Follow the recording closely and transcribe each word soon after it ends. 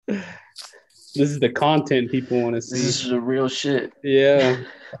This is the content people want to This is see. the real shit. Yeah,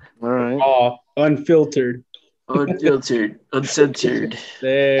 All right. raw, unfiltered. Unfiltered, uncensored.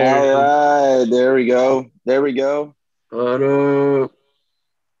 There. All right, there we go. There we go. What up?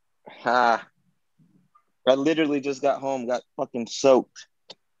 Ha! I literally just got home, got fucking soaked.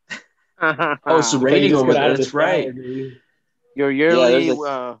 Oh, it's So you raining just over got out there. of the That's right. shower, dude. Your Yeah, yearly.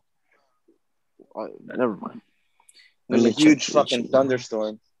 Never mind. There's Let a me huge check fucking this shit.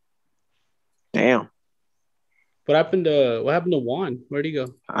 thunderstorm. Damn. What happened to Juan? Where'd he go?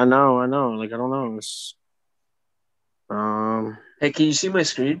 I know. Like I don't know. It's, Hey, can you see my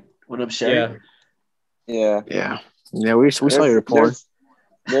screen when I'm sharing? Yeah. Yeah. yeah. We saw your report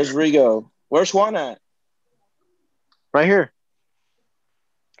There's Rigo. Where's Juan at? right here.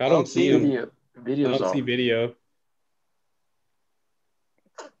 I don't see him. Video. I Videos don't off. see video.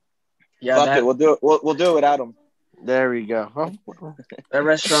 Yeah, Fuck it, we'll do it. We'll do it without him. There we go. Oh, that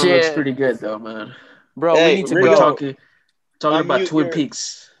restaurant Shit. looks pretty good though, man. bro, Hey, we need to We're Rigo, go. talking about unmute Twin your-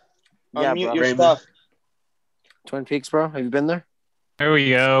 Peaks. Yeah, Unmute bro. your Raymond. stuff. Twin Peaks, bro. Have you been there? There we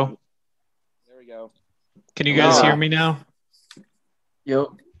go. There we go. Can you guys No. hear me now?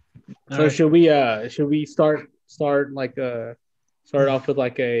 Yo, So All right. should we start off with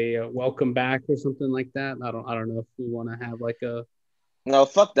like a welcome back or something like that? I don't know if we want to have like a. No,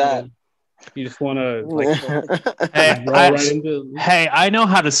 fuck that. You just want to like Hey, roll I, right into. hey, I know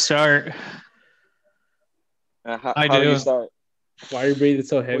how to start. How I do do. you start? Why are you breathing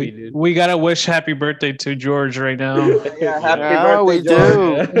so heavy, We, dude? we gotta wish happy birthday to George right now. Yeah, happy Yeah, birthday, we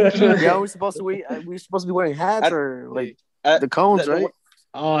George. do. Yeah, we're supposed to be wearing hats I- or like Uh, the cones, the- right?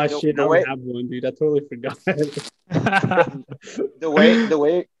 Oh shit! the I way- don't have one, dude. I totally forgot.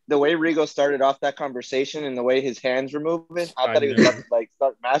 The way Rigo started off that conversation and the way his hands were moving, I I thought he was know. about to like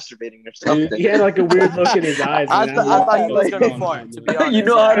start masturbating or Dude, something. he had like a weird look in his eyes. I man. thought I'm he like, was what's gonna going fart, on, to man? be honest. you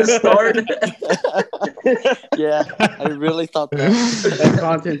know how to start. Yeah, I really thought that. That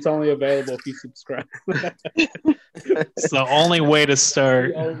content's only available if you subscribe. It's the only way to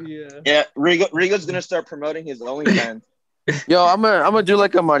start. Oh yeah. Yeah, Rigo's gonna start promoting his OnlyFans. Yo, I'm gonna do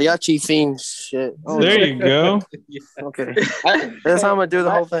like a mariachi theme shit. Oh, There you go. Yeah. okay. I, That's how I'm gonna do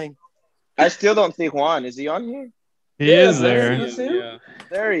the whole thing. I still don't see Juan. Is he on here? He Yeah, is man. there. That's him? Yeah.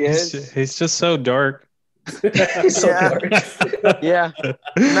 There he is. He's just so dark. So Yeah. dark. Yeah.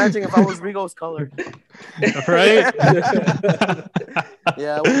 Imagine if I was Rigo's color. Right?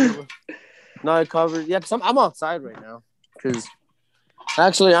 Yeah. I would. No, I covered. Yeah, because I'm outside right now. Because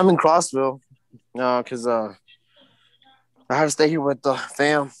actually, I'm in Crossville. No, because I have to stay here with the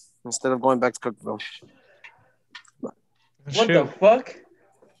fam instead of going back to Cookville. What Shoot. the fuck?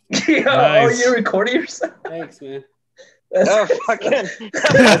 Yo, Nice. Oh, you're recording yourself? Thanks, man. Oh, fucking. I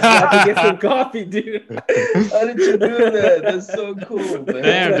have to get some coffee, dude. How did you do that? That's so cool, man.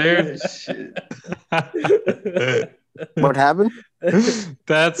 Damn, dude. Shit. What happened?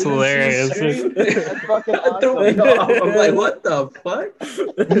 That's hilarious. That's fucking I threw me awesome. off. I'm like, what the fuck?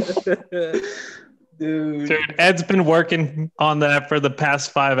 Dude. Dude, Ed's been working on that for the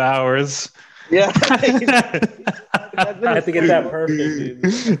past 5 hours. Yeah. I have to get that perfect,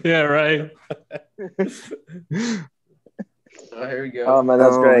 dude. Yeah, right. Oh, here we go. Oh man,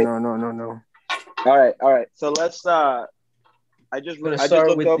 that's No, great. No. All right. So let's. I just gonna I just start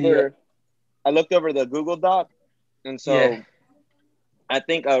looked with over. I looked over the Google Doc, and so Yeah. I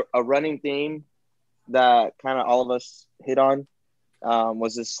think a running theme that kind of all of us hit on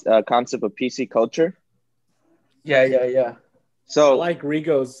was this concept of PC culture. Yeah. I So like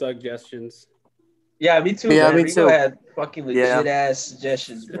Rigo's suggestions. Yeah, me too. Yeah, man. me Rico too. had fucking legit Yeah. ass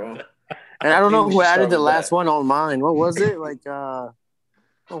suggestions, bro. And I don't know think we who should added start the with last that. one on mine. What was it? Like,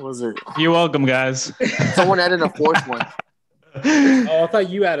 what was it? You're welcome, guys. Someone added a fourth one. Oh, I thought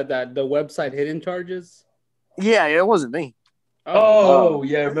you added that. The website hidden charges. Yeah, it wasn't me. Oh,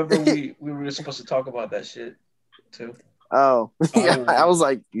 yeah. Remember we were supposed to talk about that shit too. Oh, yeah. Oh. I was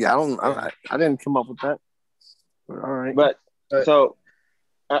like, yeah, I didn't come up with that. But, all right. But so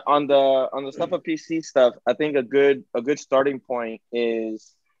on the stuff of PC stuff, I think a good starting point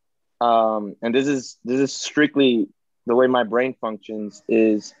is, and this is strictly the way my brain functions,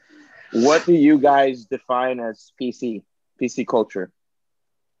 is what do you guys define as PC culture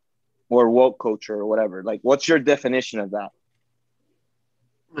or woke culture or whatever? Like, what's your definition of that?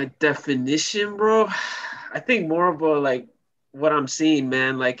 My definition, bro. I think more of a like what I'm seeing,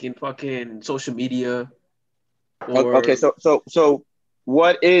 man, like in fucking social media. Or, Okay, so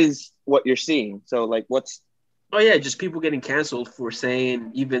what is what you're seeing? So like, what's oh yeah, just people getting canceled for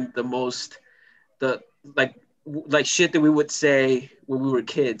saying even like shit that we would say when we were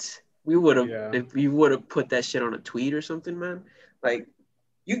kids. We would have Yeah. if we would have put that shit on a tweet or something, man. Like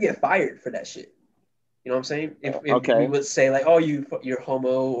you get fired for that shit. You know what I'm saying? If Okay. we would say like, oh, you're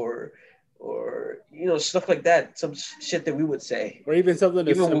homo or stuff like that, some shit that we would say, Or even something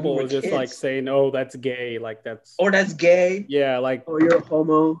as Even when we simple were as just like kids. saying, "Oh, that's gay." Like that's or that's gay, yeah, like or you're a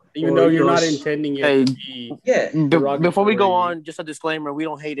homo, even or, though you're not sh- intending it Hey, to be yeah. Before we go derogatory. on, just a disclaimer: we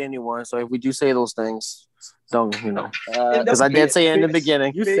don't hate anyone. So if we do say those things, don't because I did say it in the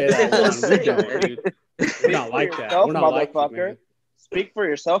beginning. You say that They one, feel we safe, don't, man. dude. We're not for like that. yourself, We're not like you, motherfucker. man. Speak for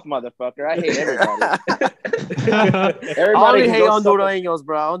yourself, motherfucker. I hate everybody. I Everybody only can hate go suck a- Hondureños,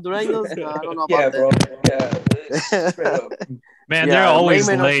 bro. Hondureños, nah, I don't know Yeah, about bro. that. Yeah, straight up. Man, Yeah, they're always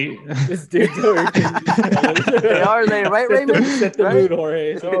Raymond- late. This dude's over here. They are late, right, Raymond? Set the Right? mood,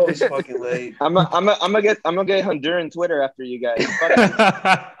 Jorge. It's always fucking late. I'm gonna get Honduran Twitter after you guys. Fuck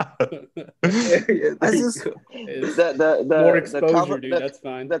you. Yeah, I there you just- go. It's the more the exposure, dude. That's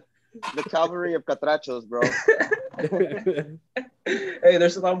fine. the cavalry of catrachos, bro. Hey,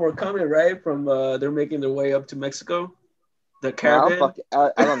 there's a lot more coming, right? From they're making their way up to Mexico. The I caravan.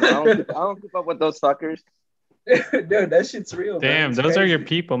 don't know. I don't keep up with those fuckers. Dude, that shit's real. Damn, man. It's those are your crazy.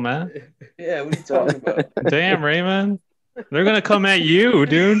 people, man. Yeah, what are you talking about? Damn, Raymond. They're gonna come at you,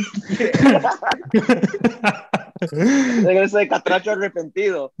 dude. Yeah. They're gonna say catracho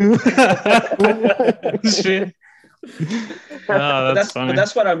arrepentido. Shit. Oh, But that's funny.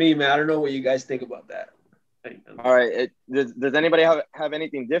 that's what I mean, man. I don't know what you guys think about that. All right. Does anybody have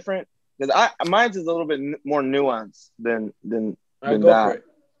anything different? Because mine's is a little bit more nuanced than All right, go that. for it.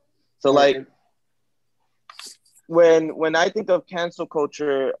 So All like right. when I think of cancel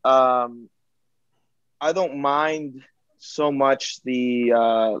culture, I don't mind so much the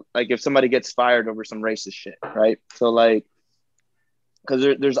like if somebody gets fired over some racist shit, right? So like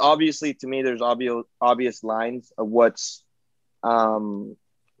because there's obviously to me there's obvious lines of what's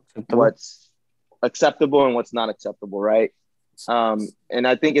acceptable and what's not acceptable, right? And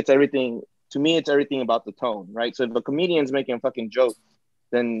I think it's everything about the tone, right? So if a comedian's making a fucking joke,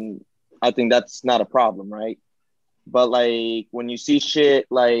 then I think that's not a problem, right? But like when you see shit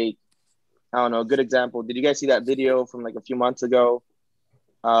like, I don't know, a good example. Did you guys see that video from like a few months ago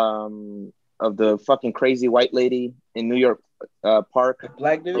of the fucking crazy white lady in New York Park?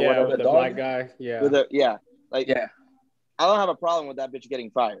 Black dude, Yeah, with with the the dog. black guy. Yeah. Yeah. Like, Yeah. I don't have a problem with that bitch getting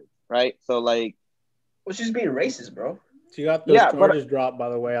fired, right? So like, Well, she's being racist, bro. She got those Yeah, but- charges dropped, by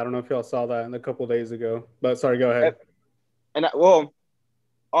the way. I don't know if y'all saw that a couple days ago. But sorry, go ahead. and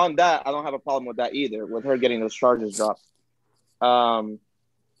on that, I don't have a problem with that either, with her getting those charges dropped.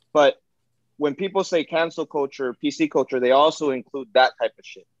 But when people say cancel culture, PC culture, they also include that type of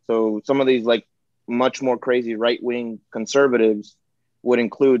shit. So some of these like much more crazy right-wing conservatives would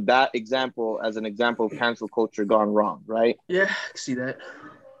include that example as an example of cancel culture gone wrong, right? Yeah, I can see that.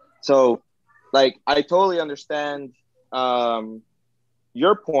 So like I totally understand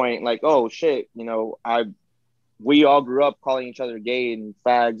your point, like, oh shit, we all grew up calling each other gay and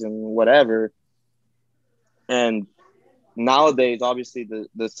fags and whatever. And nowadays, obviously,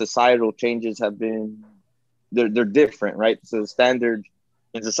 the societal changes have been, they're different, right? So the standard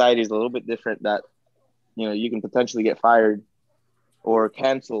in society is a little bit different that, you can potentially get fired or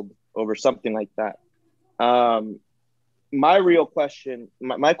canceled over something like that. My real question,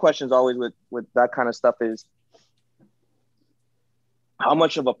 my question is always with that kind of stuff is, how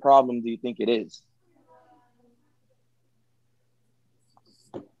much of a problem do you think it is?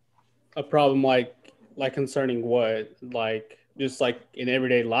 A problem like concerning what? Like just like in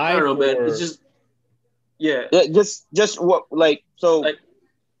everyday life? I don't know, man. or- It's just, yeah. Yeah, just what, like, so.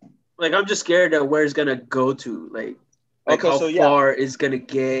 Like I'm just scared that where it's gonna go to, like Okay, how so yeah. far it's gonna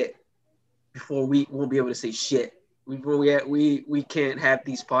get before we won't be able to say shit. We can't have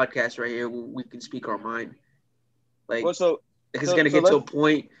these podcasts right here where we can speak our mind. Like Well, so it's gonna get to a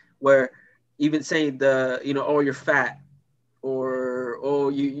point where even saying oh, you're fat, or oh,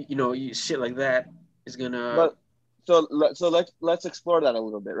 you shit like that is gonna. let's explore that a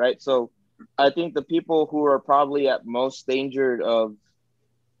little bit, right? So I think the people who are probably at most danger of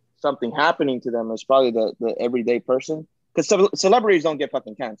something happening to them is probably the everyday person, because celebrities don't get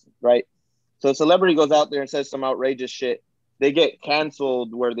fucking canceled, right? So a celebrity goes out there and says some outrageous shit, they get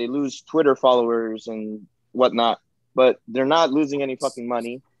canceled where they lose Twitter followers and whatnot, but they're not losing any fucking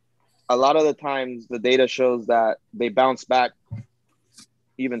money. A lot of the times the data shows that they bounce back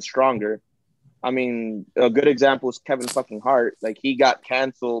even stronger. I mean, a good example is Kevin fucking Hart. Like, he got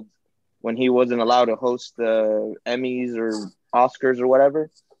canceled when he wasn't allowed to host the Emmys or Oscars or whatever.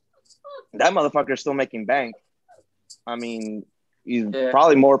 That motherfucker's still making bank. I mean, he's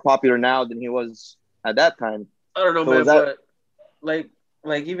probably more popular now than he was at that time. I don't know, So man, is that- but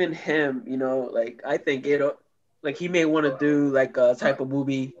like even him, like I think like he may want to do like a type of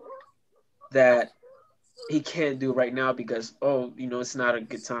movie that he can't do right now because it's not a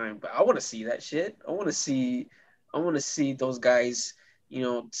good time. But I want to see that shit. I want to see those guys,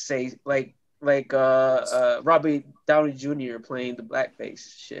 say Robert Downey Jr. playing the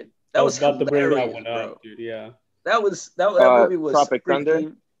blackface shit. I That was was about to bring that hilarious, one bro. up, dude. Yeah. That movie was Tropic Thunder?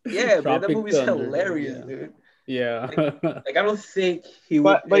 freaking yeah, man. That Tropic movie's Thunder, hilarious, yeah. dude. Yeah. Like I don't think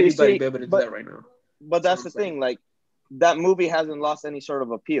But you anybody see, be able to do but that right now. but That's that's what the I'm saying. thing. Like that movie hasn't lost any sort of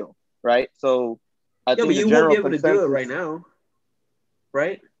appeal, right? So I Yeah, think but the you won't be general able to do it right consensus. now,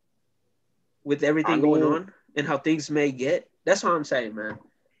 right? With I everything going mean, on and how things may get. That's what I'm saying, man.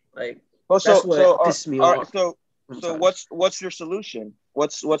 Like well, that's so so what pisses me all right, off so so sometimes. what's your solution?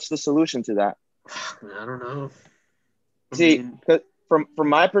 What's the solution to that? Man, I don't know. I See, mean, 'cause from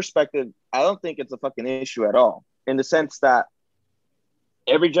my perspective, I don't think it's a fucking issue at all. In the sense that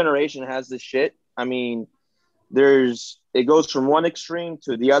every generation has this shit. I mean, it goes from one extreme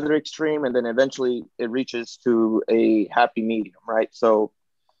to the other extreme, and then eventually it reaches to a happy medium, right? So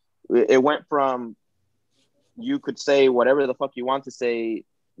it went from you could say whatever the fuck you want to say,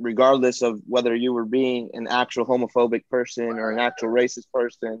 regardless of whether you were being an actual homophobic person or an actual racist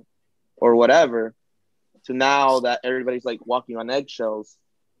person or whatever, to now that everybody's like walking on eggshells.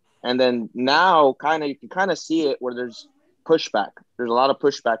 And then now you can kind of see it where there's pushback. There's a lot of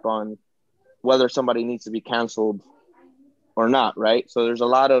pushback on whether somebody needs to be canceled or not, right? So there's a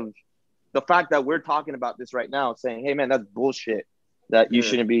lot of the fact that we're talking about this right now, saying, hey man, that's bullshit, that you yeah,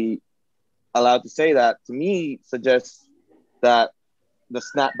 shouldn't be allowed to say that, to me suggests that the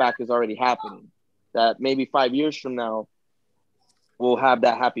snapback is already happening. That maybe 5 years from now, we'll have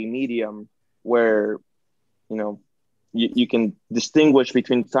that happy medium where, you know, you can distinguish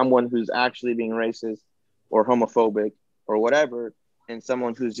between someone who's actually being racist or homophobic or whatever, and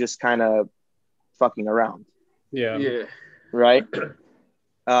someone who's just kind of fucking around, Yeah. yeah, right?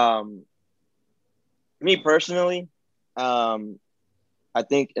 Um, Me personally, I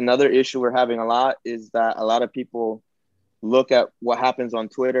think another issue we're having a lot is that a lot of people look at what happens on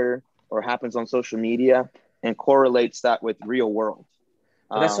Twitter or happens on social media and correlates that with real world.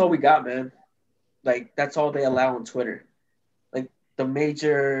 but that's all we got, man. Like that's all they allow on Twitter. Like the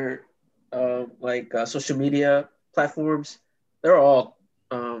major, social media platforms, they're all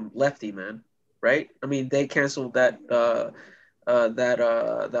lefty, man. Right? I mean, they canceled that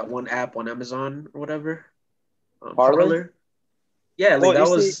one app on Amazon or whatever, Parlor. Parlor. Yeah, like Well, that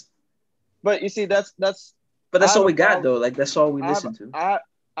was. you see, that's But I that's have all a we got problem. though. Like that's all we I have listen to. I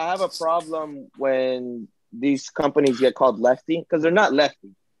have a problem when these companies get called lefty, because they're not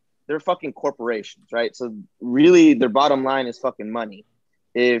lefty. They're fucking corporations, right? So really their bottom line is fucking money.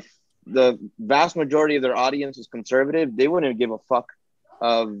 If the vast majority of their audience is conservative, they wouldn't give a fuck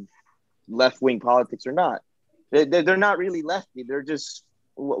of left-wing politics or not. They're not really lefty. They're just,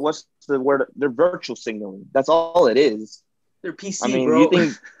 what's the word? They're virtual signaling. That's all it is. They're I PC, mean, bro.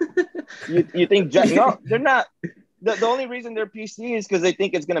 you think no, they're not. The only reason they're PC is because they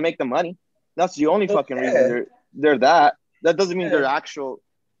think it's gonna make them money. That's the only fucking reason Yeah. they're that. That doesn't mean Yeah. they're actual.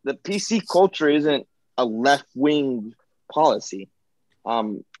 The PC culture isn't a left wing policy.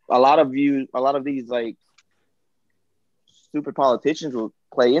 A lot of these like stupid politicians will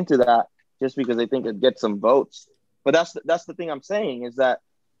play into that just because they think it gets some votes. But that's the thing I'm saying is that,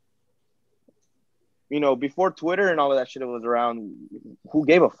 you know, before Twitter and all of that shit was around, who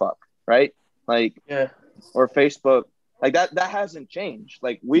gave a fuck, right? Like, Yeah. or Facebook, like that hasn't changed.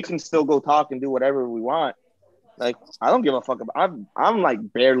 Like we can still go talk and do whatever we want. Like I don't give a fuck about. I'm like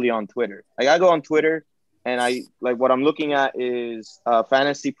barely on Twitter. Like I go on Twitter and I like what I'm looking at is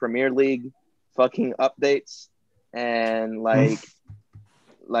Fantasy Premier League fucking updates and like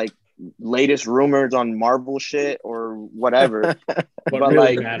latest rumors on Marvel shit or whatever. What But,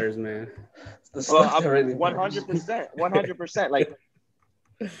 really like, matters, man. The Well, stuff that really matters. 100%. Like,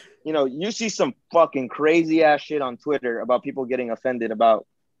 you know, you see some fucking crazy ass shit on Twitter about people getting offended about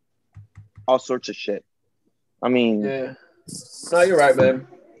all sorts of shit. I mean, Yeah. No, you're right, man.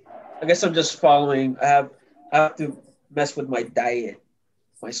 I guess I'm just following. I have to mess with my diet,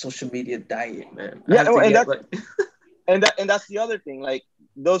 my social media diet, man. I yeah, have to and get that's like. and that's the other thing. Like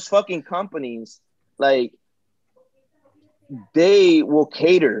those fucking companies, like they will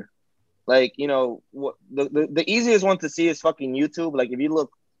cater. Like, you know, the easiest one to see is fucking YouTube. Like if you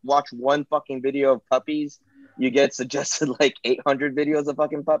watch one fucking video of puppies, you get suggested like 800 videos of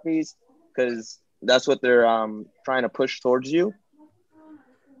fucking puppies because that's what they're trying to push towards you.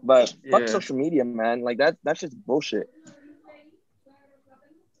 But fuck Yeah. social media, man. Like that's just bullshit.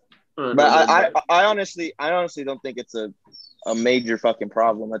 I don't But know, man, I honestly don't think it's a major fucking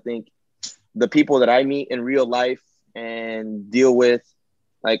problem. I think the people that I meet in real life and deal with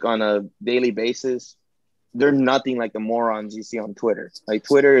like on a daily basis, they're nothing like the morons you see on Twitter. Like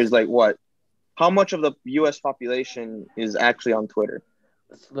Twitter is like what? How much of the US population is actually on Twitter?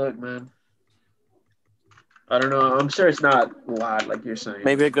 Let's look, man. I don't know. I'm sure it's not a lot, like you're saying.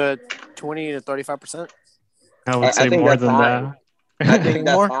 Maybe a good 20 to 35%. I would say think more that's than high. that. I think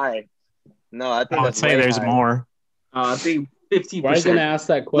that's More? high. No, I think I would that's say way there's high. more. I think 15%. Why are you gonna ask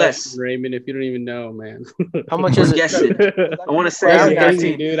that question, Less. Raymond, if you don't even know, man? How much We're is it? guessing. I want to say That's Yeah,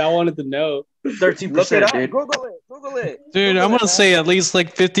 crazy, 13. dude. I wanted to know. 13%, Look it up. dude. Google it. Google it. Dude, Google I'm it, gonna man. say at least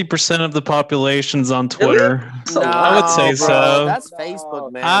like 50% of the population's on Twitter. That's a No, lot. I would say bro. so. That's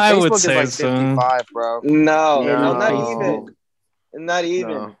Facebook, man. I Facebook would is say like so. 55, bro. No, No. not Facebook. even. Not even.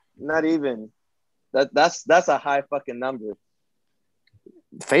 No. Not even. That's a high fucking number.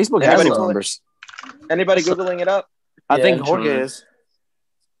 Facebook Anybody has those pull it? numbers. Anybody Googling it up? I Yeah, think I'm Jorge trying. is.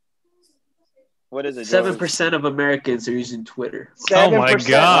 What is it? George? 7% of Americans are using Twitter. Oh my 7%.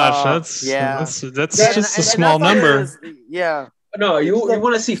 gosh, Uh, that's yeah. that's Yeah, just a and small that's not number. even- yeah. No, you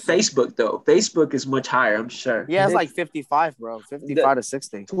want to see Facebook though. Facebook is much higher, I'm sure. Yeah, it's It's- like 55, bro. 55 to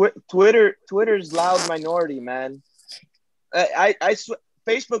 60. Twitter's loud minority, man.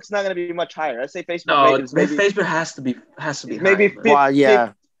 Facebook's not gonna be much higher. I say Facebook No, is maybe Facebook has to be maybe higher, man. Why,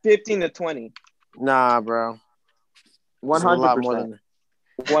 yeah. 15 to 20. Nah, bro. It's a lot more 100%.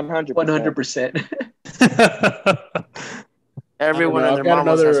 than 100%. 100%. everyone and I've their got mom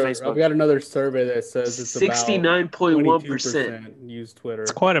has another. Facebook. I've got another survey that says it's about 69.1%. use Twitter.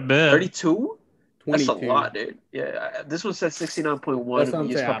 It's quite a bit. 32? That's 22. a lot, dude. Yeah, this one says 69.1 That's of what the I'm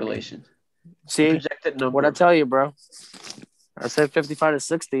US saying. population. See Projected number. what I tell you, bro? I said 55 to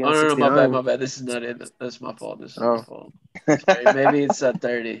 60. Oh, And no, 69. my bad. This is not it. That's my fault. This is Oh. my fault. Sorry, maybe it's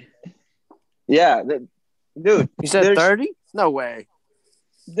 30. Yeah, dude. You said there's- 30? No way.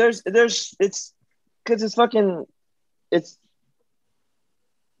 There's it's because it's fucking it's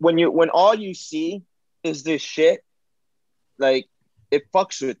when all you see is this shit, like it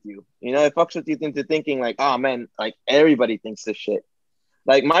fucks with you. You know, it fucks with you into thinking like, oh man, like everybody thinks this shit.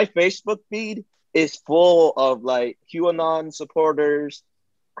 Like my Facebook feed is full of like QAnon supporters,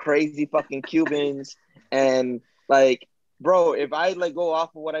 crazy fucking Cubans, and like, bro, if I like go off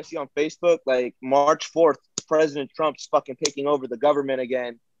of what I see on Facebook, like March 4th, President Trump's fucking taking over the government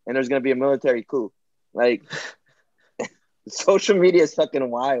again, and there's gonna be a military coup. Like, social media is fucking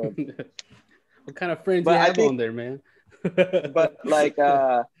wild. What kind of friends But you I have think- on there, man?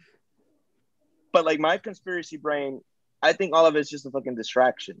 But like my conspiracy brain, I think all of it's just a fucking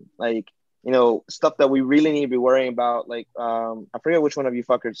distraction. Like, you know, stuff that we really need to be worrying about. Like, I forget which one of you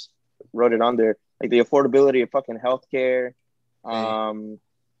fuckers wrote it on there. Like the affordability of fucking healthcare.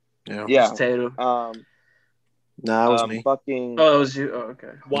 Yeah. Potato. Nah, that was me. Fucking. Oh, it was you. Oh,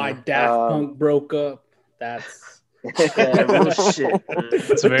 okay. Why Daft Um, Punk broke up? That's Yeah, real shit. Man.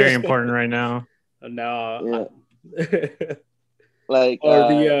 It's very important right now. no. Like, Or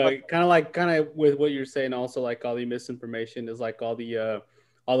the kind of with what you're saying, also like all the misinformation is like all the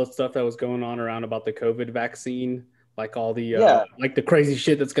stuff that was going on around about the COVID vaccine, like all the like the crazy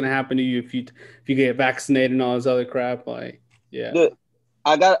shit that's gonna happen to you if you get vaccinated and all this other crap. Like, yeah. Dude,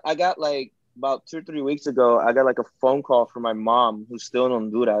 I got like about 2 or 3 weeks ago, I got like a phone call from my mom who's still in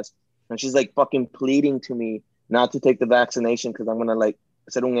Honduras, and she's like fucking pleading to me not to take the vaccination because I'm gonna like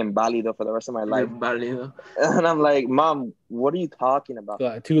ser un inválido for the rest of my life. Válido. And I'm like, Mom, what are you talking about?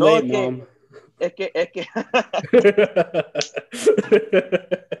 Too No, late, es mom. que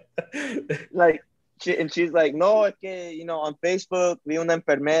like she's like, no, es que, you know, on Facebook vi una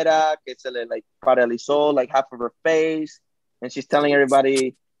enfermera que se le like paralizó like half of her face, and she's telling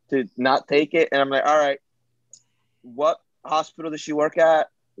everybody to not take it. And I'm like, all right, what hospital does she work at?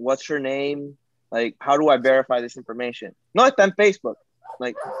 What's her name? Like, how do I verify this information? No, it's on Facebook.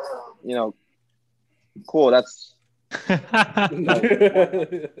 Like, you know, cool. That's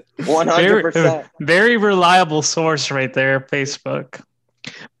 100%. Very reliable source right there, Facebook.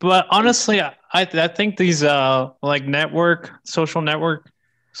 But honestly, I think these like social network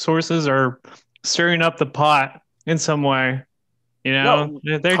sources are stirring up the pot in some way. You know,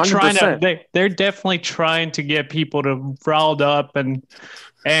 they're 100%. trying to. They're definitely trying to get people to riled up, and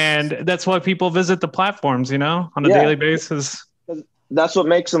that's why people visit the platforms. You know, on a daily basis. That's what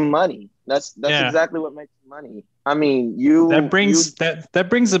makes them money. That's exactly what makes them money. I mean, that brings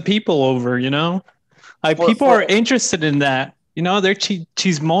the people over. You know, like people are interested in that. You know, they're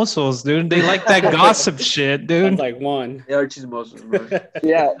chismosos, dude. They like that gossip shit, dude. Sounds like one. They are chismosos, bro.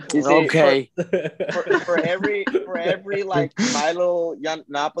 Yeah. You see, Okay. For every like Milo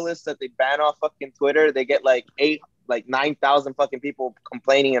Yiannopoulos that they ban off fucking Twitter, they get like like 9,000 fucking people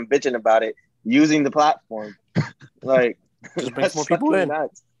complaining and bitching about it using the platform. Like, just brings more people in,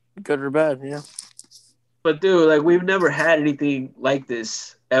 nuts. Good or bad, yeah. But dude, like we've never had anything like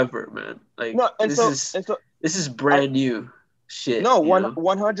this ever, man. Like No, this is brand new shit. No,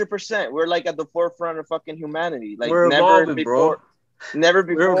 100%. We're like at the forefront of fucking humanity. Like we're never evolving, before, bro. never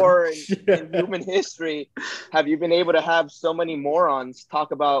before in human history have you been able to have so many morons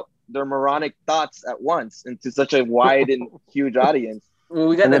talk about their moronic thoughts at once into such a wide and huge audience. Well,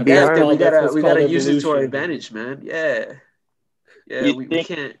 we got to adapt it. We gotta use it to our advantage, man. Yeah. We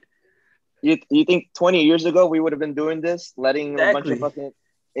can't. You think 20 years ago we would have been doing this, letting a bunch of fucking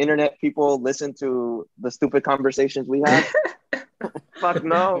internet people listen to the stupid conversations we have? Fuck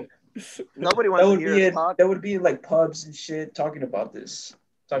no. Nobody wants to hear us talk. That would be in like pubs and shit talking about this.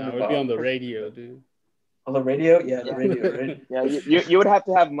 It would be on the radio, dude. On the radio? Yeah, the radio, right? Yeah, you would have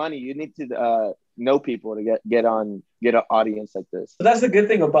to have money. You need to know people to get an audience like this. But that's the good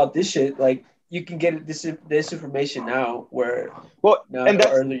thing about this shit. Like, you can get this information now where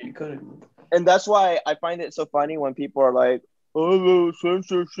earlier you couldn't. And that's why I find it so funny when people are like, "Oh,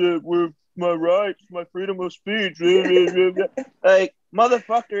 censorship with my rights, my freedom of speech." Like,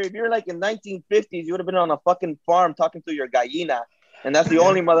 motherfucker, if you're like in 1950s, you would have been on a fucking farm talking to your gallina, and that's the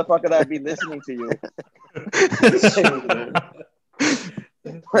only motherfucker that'd be listening to you.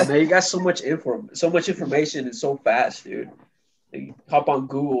 Man, you got so much information and so fast, dude. Like, you hop on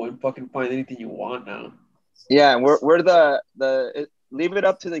Google and fucking find anything you want now. Yeah, and we're the leave it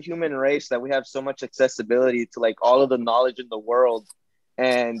up to the human race that we have so much accessibility to like all of the knowledge in the world,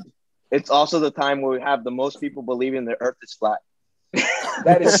 and it's also the time where we have the most people believing the Earth is flat.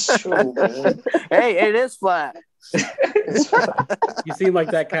 That is true, man. Hey, it is flat. You seem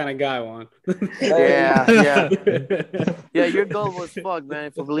like that kind of guy, Juan. Yeah. You're gullible as fuck,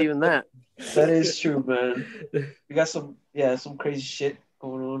 man, for believing that. That is true, man. We got some crazy shit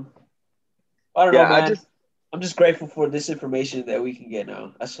going on. I don't know, man. I'm just grateful for this information that we can get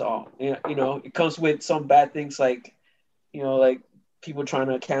now. That's all. You know, it comes with some bad things like, like people trying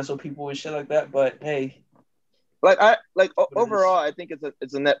to cancel people and shit like that. But hey, overall, I think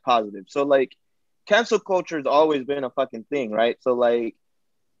it's a net positive. So like, cancel culture has always been a fucking thing, right? So like,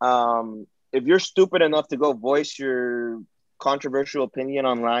 if you're stupid enough to go voice your controversial opinion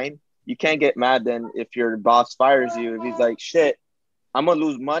online, you can't get mad then if your boss fires you. If he's like, shit, I'm gonna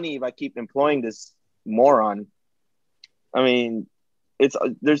lose money if I keep employing this moron. I mean,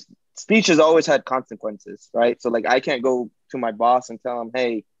 speech has always had consequences, right? So like, I can't go to my boss and tell him,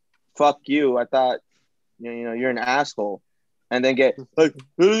 hey, fuck you, I thought you're an asshole, and then get like,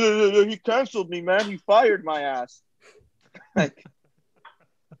 he canceled me, man, he fired my ass. Like,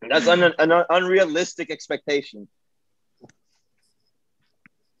 that's an unrealistic expectation.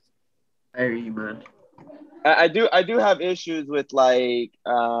 I hear you, man. I do have issues with like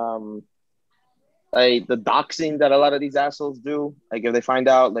the doxing that a lot of these assholes do. Like, if they find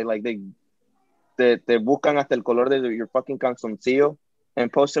out, they buscan hasta el color de your fucking calzoncillo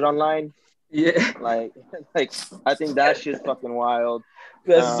and post it online. Yeah. Like I think that shit's fucking wild.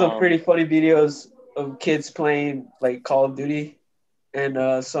 There's some pretty funny videos of kids playing like Call of Duty,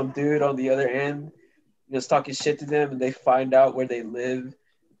 and some dude on the other end just talking shit to them, and they find out where they live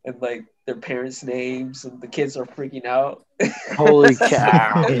and like their parents' names, and the kids are freaking out. Holy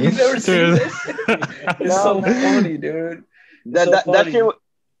cow! You've never seen this? It's so funny, dude.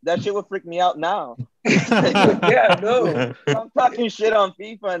 That shit would freak me out now. Yeah, no. I'm talking shit on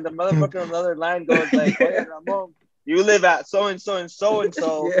FIFA, and the motherfucker on the other line goes like, "Hey, Ramon, you live at so and so and so and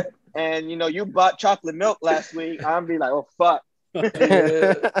so, and you bought chocolate milk last week." I'm be like, "Oh fuck."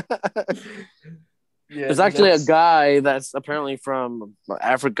 Yeah, there's actually a guy that's apparently from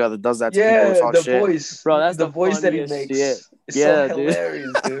Africa that does that to people who talk the shit. Voice. Bro, that's the voice that he makes. Shit. It's so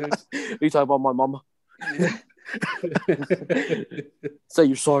hilarious, dude. You talk about my mama. Yeah. Say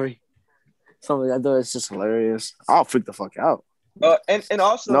you're sorry. Something like that. It's just hilarious. I'll freak the fuck out. And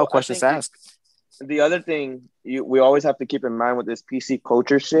also, no questions asked. The other thing we always have to keep in mind with this PC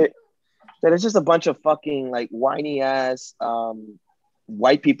culture shit, that it's just a bunch of fucking like whiny ass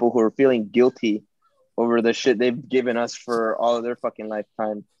white people who are feeling guilty over the shit they've given us for all of their fucking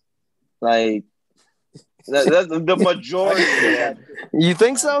lifetime. Like, that's the majority. You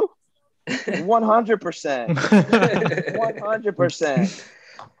think so? 100%.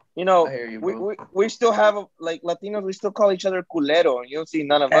 100%. We still have like Latinos. We still call each other culero. You don't see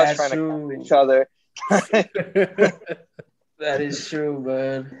none of us trying to call each other. That is true,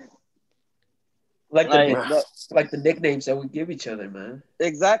 man. Like the nicknames that we give each other, man.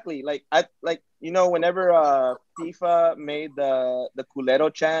 Exactly. Whenever FIFA made the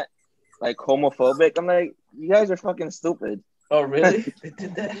culero chant, like homophobic. I'm like, you guys are fucking stupid. Oh, really? They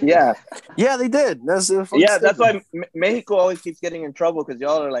did that? Yeah, Yeah, they did. That's that's why Mexico always keeps getting in trouble because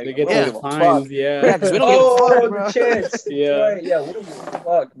y'all are like, They get we don't those give a fines, fuck. Yeah, because we don't Oh, give a fuck, the bro. chance. That's Yeah. right. Yeah, we don't give a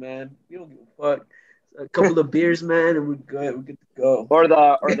fuck, man. We don't give a fuck. A couple of beers, man, and we're good. We're good to go. Or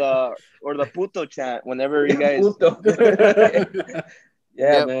the puto chant whenever you guys. Puto.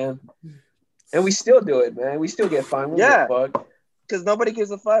 Yeah, Yep. man. And we still do it, man. We still get fined. We don't Yeah. give a fuck. Because nobody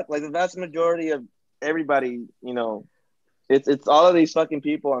gives a fuck. Like the vast majority of everybody, it's all of these fucking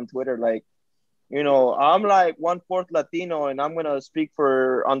people on Twitter. Like, I'm like 1/4 Latino, and I'm gonna speak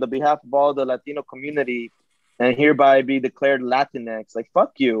on the behalf of all the Latino community, and hereby be declared Latinx. Like,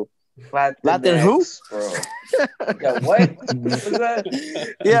 fuck you. Latin who? Bro. Yeah, what? What was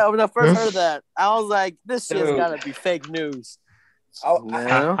that? Yeah, when I first heard that, I was like, this shit's Dude. gotta be fake news.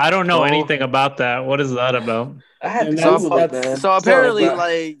 I don't know anything about that. What is that about? I had to And Google it, that's- man. So apparently, bro.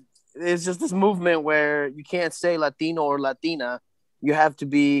 like, it's just this movement where you can't say Latino or Latina. You have to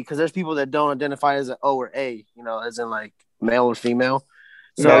be, because there's people that don't identify as an O or A, as in like male or female.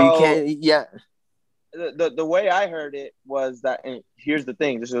 So No. you can't, yeah. The way I heard it was that, and here's the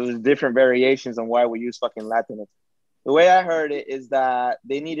thing, there's different variations on why we use fucking Latinx. The way I heard it is that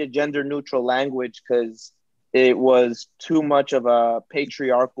they needed gender neutral language because it was too much of a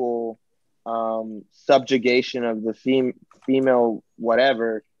patriarchal subjugation of the female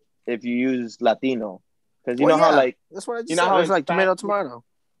whatever if you use Latino. Because you know how like that's what I just you know said. how It's like Spanish- tomato.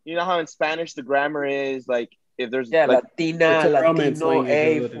 you know how in Spanish the grammar is like if there's Yeah, like Latina, It's a Romance Latino,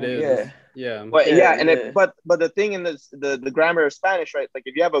 language is what it A. is. Yeah. Yeah. but Yeah, and yeah. but the thing in this the grammar of Spanish, right? Like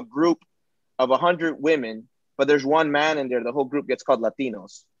if you have a group of 100 women, but there's one man in there, the whole group gets called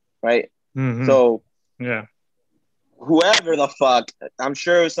Latinos, right? Mhm. So Yeah. whoever the fuck, I'm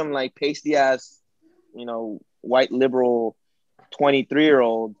sure some like pasty ass, white liberal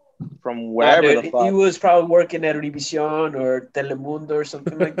 23-year-old from wherever Dude, the fuck. he was probably working at Univision or Telemundo or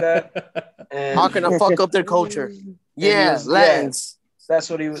something like that. And How can I fuck up their culture? Yeah, was- Latins. That's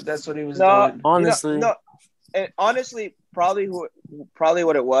what he was. That's what he was No, doing. Honestly. no, and honestly, probably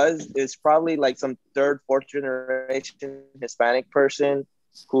what it was is probably like some third, fourth generation Hispanic person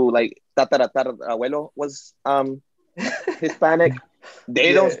who like abuelo was Hispanic.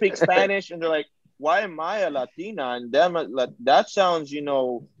 They don't speak Spanish, and they're like, "Why am I a Latina?" And them that sounds,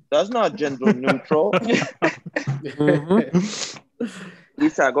 that's not gender neutral.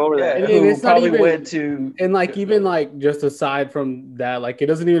 Lisa, go over Yeah, there. And who it's not probably even- went to And like even like just aside from that, like it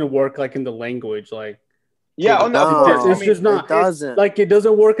doesn't even work like in the language. Like Yeah, No, of course. it's just not. It doesn't. Like it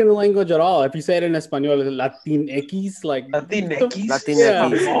doesn't work in the language at all. If you say it in Espanol, Latinx, like Latinx.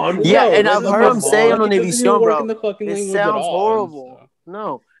 Latinx. Come on. Yeah, Bro, and this I've is heard come him say on. on it doesn't even Univision, work bro. in the fucking It language at sounds all. horrible. And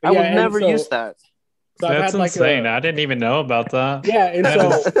No, But I yeah, would and never so- use that. so I've That's had like insane. a, I didn't even know about that. yeah, and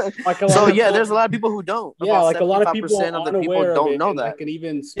so like a lot So of yeah, people- there's a lot of people who don't. yeah, About like a lot of people 75% of the people unaware of don't it, know and that. like an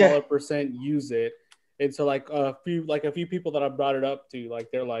even smaller percent use it. And so like a few people that I brought it up to, like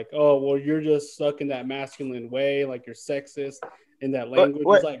they're like, oh well, you're just stuck in that masculine way, like you're sexist in that language.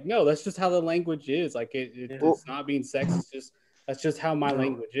 what- It's like no, that's just how the language is. Like it's not being sexist. That's just how my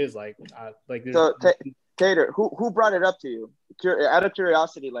language is. Like So, Tater, who brought it up to you? Out of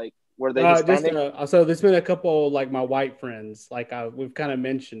curiosity, like, were they Hispanic? so there's been a couple like my white friends, like we've kind of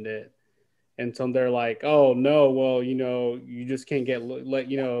mentioned it, and so they're like, oh no, well you just can't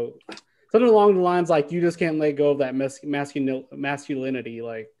something along the lines like you just can't let go of that masculinity.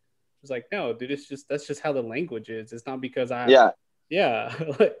 Like it's like no, dude, that's just how the language is. It's not because yeah.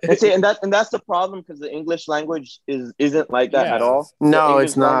 And see, and that's the problem because the English language isn't like that at all. No, The English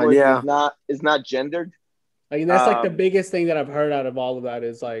it's not, language yeah. is not gendered. Like, and that's like the biggest thing that I've heard out of all of that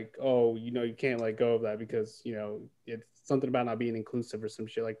is like, oh, you can't let go of that because it's something about not being inclusive or some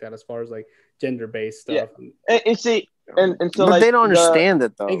shit like that as far as like gender based stuff. Yeah. And see, and so but like they don't understand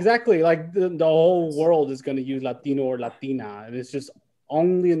it though. Exactly, like the whole world is going to use Latino or Latina, and it's just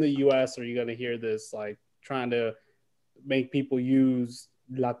only in the U.S. are you going to hear this like trying to make people use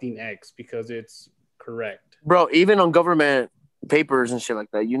Latinx because it's correct. Bro, even on government papers and shit like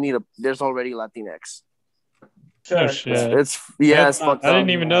that, there's already Latinx. Sure. Oh, shit. It's fucked I up. didn't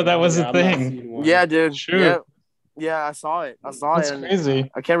even know that was a I'm not thing. seeing one. Yeah, dude. Shoot. Yeah, I saw it. That's and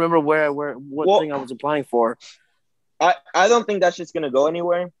crazy. I can't remember what thing I was applying for. I don't think that's just gonna go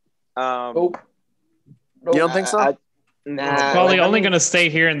anywhere. Nope. You don't think so? Nah, It's probably like, only going to stay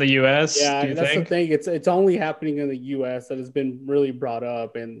here in the U.S. Yeah, do you that's think? the thing. It's only happening in the U.S. that has been really brought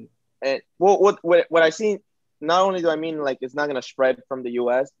up, and what I see. Not only do I mean like it's not gonna spread from the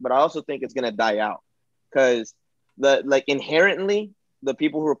U.S., but I also think it's gonna die out because inherently the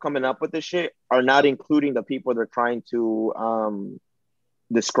people who are coming up with this shit are not including the people they're trying to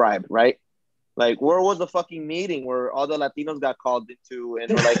describe, right? Like, where was the fucking meeting where all the Latinos got called into and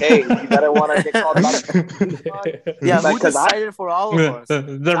were like, hey, you gotta want to get called back? Yeah, Like, who decided for all of us?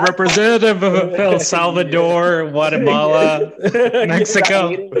 The representative of El Salvador, Guatemala, Mexico.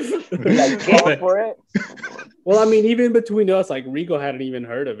 Like, called for it. Well, I mean, even between us, like Rico hadn't even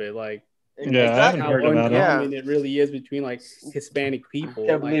heard of it. Like, Yeah, I haven't how heard about it. uncommon it really is between like Hispanic people.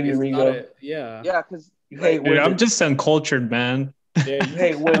 Can't Like, believe you, it's Rigo. not a- yeah. Yeah, because You hate Dude, women. I'm just uncultured, man. Yeah, You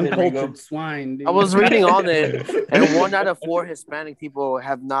hate women, uncultured Rigo. swine. Dude. I was reading on it, and 1 out of 4 Hispanic people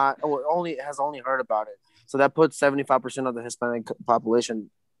have not, or has only heard about it. So that puts 75% of the Hispanic population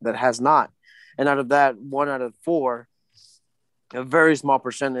that has not. And out of that, 1 out of 4, a very small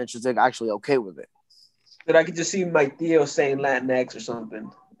percentage is actually okay with it. But I could just see Mike Theo saying Latinx or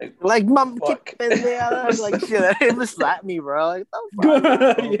something. Like, mom, Fuck. like, shit, it just slapped me, bro. Like,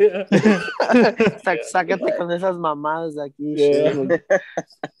 the fuck? It's like, sácate con esas mamadas aquí, shit.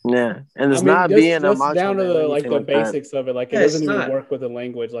 Yeah, and it's not being a macho down to man or the like anything the like that. basics of it. Like, Yeah, it doesn't it's even not. work with the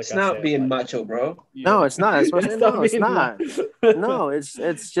language. Like, It's I not said. being like, macho, bro. yeah. No, it's not. That's what I'm saying. No, it's being not. macho. No,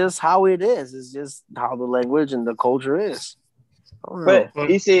 it's just how it is. It's just how the language and the culture is. I don't know. But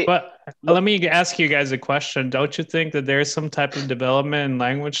you see, But let me ask you guys a question. Don't you think that there's some type of development in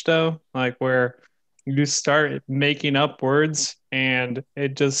language, though? Like where you start making up words and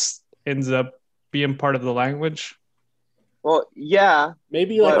it just ends up being part of the language? well, yeah,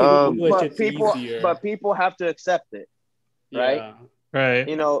 Maybe like but, in English, but it's people, easier. but people have to accept it, right? Yeah. Right.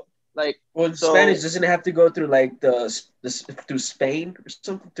 You know, like Well, So- Spanish doesn't have to go through like the through Spain or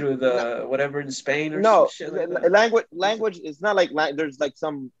something through the whatever in Spain or no some shit like that. language is not like there's like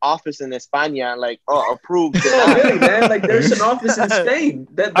some office in España like approved. No, really, man. Like there's an office in Spain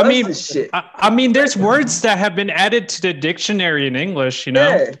that does I mean, this shit. I mean, there's words that have been added to the dictionary in English, you know?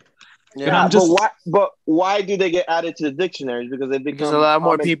 Yeah. Yeah, I'm just- but why do they get added to the dictionaries? Because they become Because a lot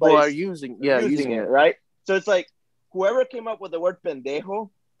more people are commonplace using it. right? So it's like whoever came up with the word pendejo,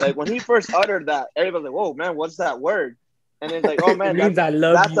 like when he first uttered that, everybody's like, "Whoa, man, what's that word?" And it's like, "Oh man, It means I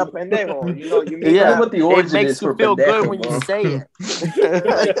love that's you. a pendejo." You know, you mean Yeah, I don't know what the it origin makes is you for feel pendejo, good when bro. you say it.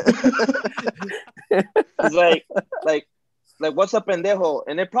 it's like what's a pendejo?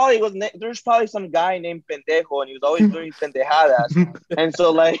 And it probably was there's probably some guy named pendejo, and he was always doing pendejadas. And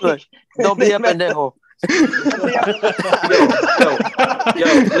so like, Look, don't be a pendejo. Yo,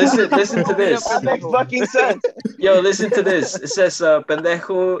 listen to this. That makes fucking sense. Yo, listen to this. It says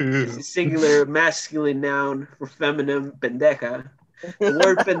pendejo is a singular masculine noun for feminine pendeja. The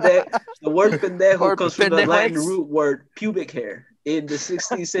word pendejo Or comes from the Latin pendejex. root word pubic hair. In the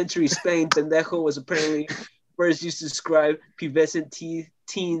 16th century Spain, pendejo was apparently first used to describe pubescent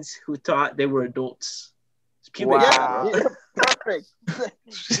teens who thought they were adults. It's pubic hair, Wow. bro. Yeah, perfect.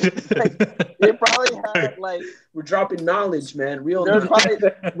 They probably had like We're dropping knowledge, man. Real there's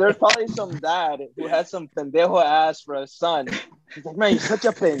knowledge. probably some dad who has some pendejo ass for a son. He's like, man, you're such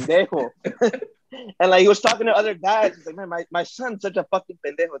a pendejo. And like he was talking to other dads. He's like, man, my son's such a fucking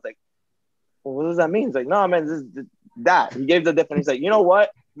pendejo. It's like, well, what does that mean? He's like, no, man, this is that. He gave the definition. He's like, you know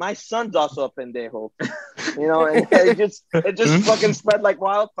what? My son's also a pendejo. You know, and it just fucking spread like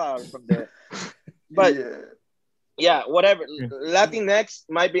wildfire from there. But yeah, whatever. Latinx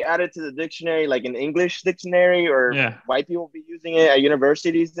might be added to the dictionary, like an English dictionary, or Yeah. white people will be using it at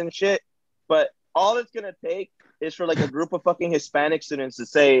universities and shit. But all it's gonna take is for like a group of fucking Hispanic students to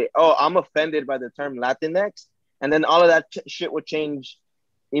say, "Oh, I'm offended by the term Latinx," and then all of that shit would change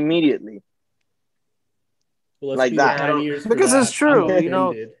immediately. Well, let's Like be that. the pioneers for Because that. it's true, I'm you know.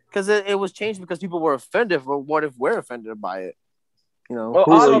 offended. Because it was changed because people were offended. But what if we're offended by it? You know. Well,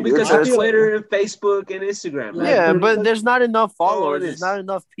 Who Also are you? because It's- of Twitter and Facebook and Instagram. Like, yeah, they're- but there's not enough all followers. it There's is. not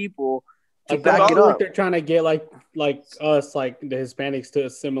enough people to Like, back that's it like up. they're trying to get like us, like the Hispanics, to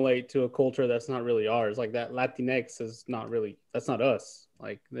assimilate to a culture that's not really ours. Like that Latinx is not really, that's not us.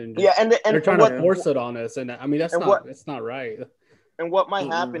 Like they're just- Yeah, and they're trying what, to force it on us, and I mean that's and not what- it's not right. And what might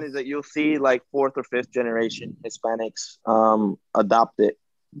happen is that you'll see like 4th or 5th generation Hispanics adopt it,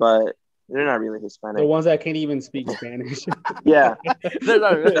 but they're not really Hispanic. The ones that can't even speak Spanish. Yeah, They're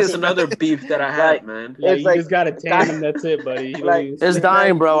not really That's another beef that I have, Like, man. Like, It's you like- just got to tan them. That's it, buddy. You Like, know, It's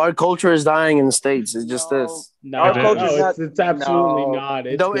dying, bro. Our culture is dying in the States. It's just No. this. no, Our no, culture's it's, it's absolutely no. not.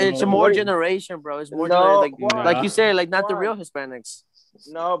 It's no. more What- generation, bro. It's more No, like Juan. you say, like not the Juan. real Hispanics.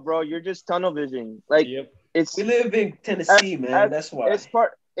 no, bro, you're just tunnel vision. Like Yep. it's We live in Tennessee, man. That's why. it's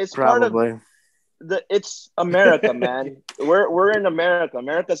part part of Probably. it's America, man. We're in America.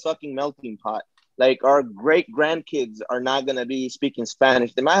 America's fucking melting pot. Like our great grandkids are not gonna be speaking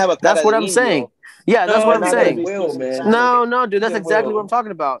Spanish. They might have a. That's what I'm Catalinio. saying. Yeah, that's No, what I'm not saying. gonna be Will, speaking man. Spanish. No, dude, that's Yeah, exactly well. what I'm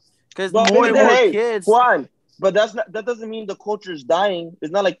talking about. Because But more and more hey, kids. Juan, But that doesn't mean the culture is dying.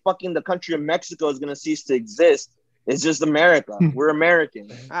 It's not like fucking the country of Mexico is gonna cease to exist. It's just America. We're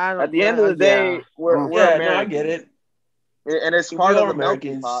American. At the end of the day, we're American. No, I get it. And it's part of the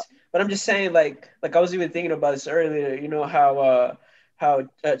melting pot. But I'm just saying, like I was even thinking about this earlier. You know how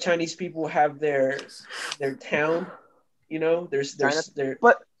Chinese people have their town. You know, there's their.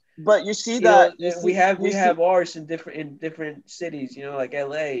 But you see that we have ours in different cities. You know, like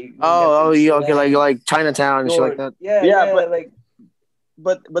LA. Okay, like Chinatown and shit like that. Yeah.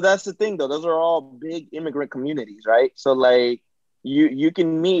 But that's the thing though. Those are all big immigrant communities, right? So like you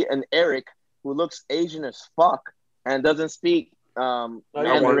can meet an Eric who looks Asian as fuck and doesn't speak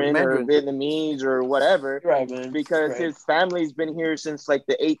Mandarin or Vietnamese or whatever, right, man. Because his family's been here since like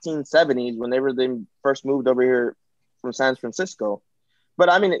the 1870s, whenever they first moved over here from San Francisco. But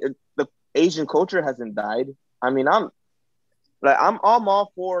I mean, the Asian culture hasn't died. I mean, I'm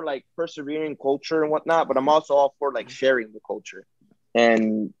all for like persevering culture and whatnot, but I'm also all for like sharing the culture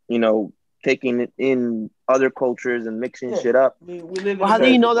and taking it in other cultures and mixing shit up. How do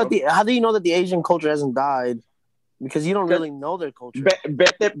you know that the Asian culture hasn't died? Because you don't really know their culture.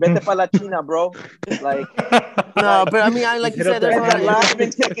 Vete pa la China, bro. Like no, but I mean, like you said,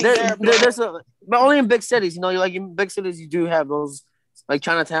 but only in big cities. Like in big cities, you do have those like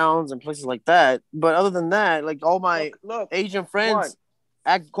Chinatowns and places like that. But other than that, like all my Asian friends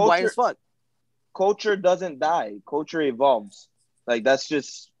act white as fuck. Culture doesn't die. Culture evolves. Like that's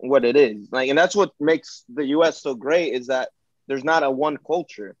just what it is. Like, and that's what makes the U.S. so great is that there's not a one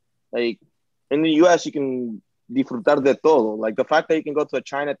culture. Like in the U.S., you can disfrutar de todo. Like the fact that you can go to a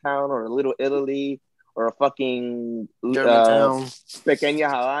Chinatown or a Little Italy or a fucking Pequeña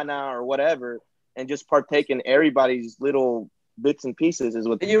Havana or whatever, and just partake in everybody's little bits and pieces is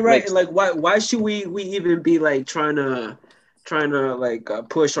what. And you're right. Like why should we even be like trying to like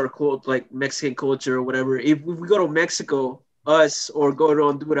push our like Mexican culture or whatever? If we go to Mexico, us or go to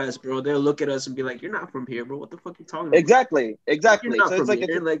Honduras, bro, they'll look at us and be like, "You're not from here, bro. What the fuck are you talking about?" Exactly. So it's like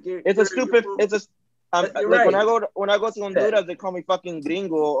it's a stupid. It's a like right. when I go to Honduras, they call me fucking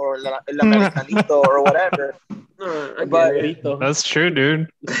gringo or el americanito or whatever. But that's true, dude.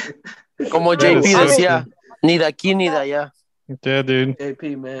 Como JP decía, ni de aquí ni de allá. Yeah, dude.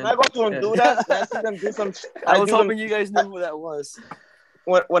 JP, man. When I go to Honduras, I see them do some. I was hoping you guys knew who that was.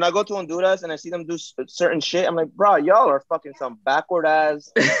 When I go to Honduras and I see them do certain shit, I'm like, bro, y'all are fucking some backward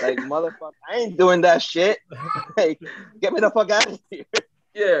ass like motherfucker. I ain't doing that shit. Hey, get me the fuck out of here.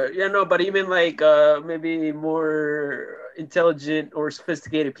 Yeah, no, but even like maybe more intelligent or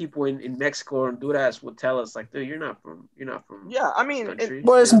sophisticated people in Mexico or Honduras would tell us like, dude, you're not from. Yeah, I mean,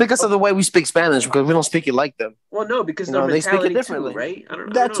 it's because of the way we speak Spanish because we don't speak it like them. Well, no, because they speak it differently, too, right? I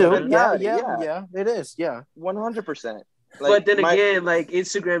don't know. Yeah, it is. Yeah, 100%. But then again, like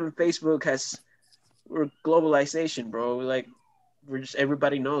Instagram and Facebook we're globalization, bro. Like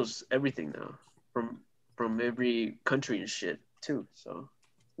everybody knows everything now from every country and shit too. So.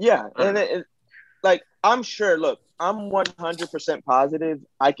 Yeah, and like I'm sure. Look, I'm 100% positive.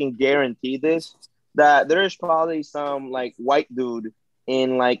 I can guarantee this that there is probably some like white dude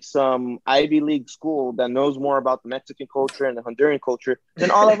in like some Ivy League school that knows more about the Mexican culture and the Honduran culture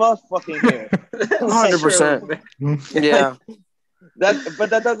than all of us fucking here. 100%. Yeah. But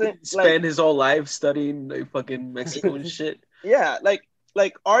that doesn't spend his whole life studying like fucking Mexico and shit. Yeah, like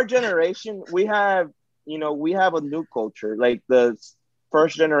our generation, we have a new culture, like the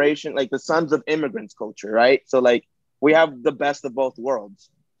first generation, like the sons of immigrants culture, right? So like we have the best of both worlds.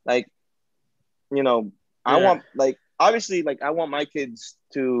 Like, I want like obviously like I want my kids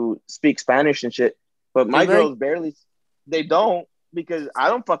to speak Spanish and shit, but my girls they don't because I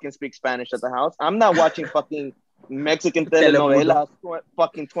don't fucking speak Spanish at the house. I'm not watching fucking Mexican telenovelas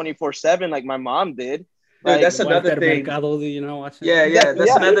fucking 24/7 like my mom did. Like, that's another thing. Watching. Yeah,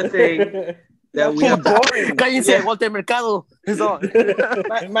 that's another thing. That we have Cállense, Walter Mercado.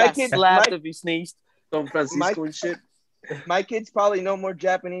 My kids laughed if he sneezed. Don Francisco and shit. My kids probably know more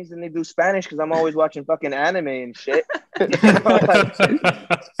Japanese than they do Spanish because I'm always watching fucking anime and shit.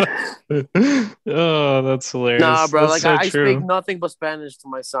 Oh, that's hilarious. Nah, bro. That's like so I speak nothing but Spanish to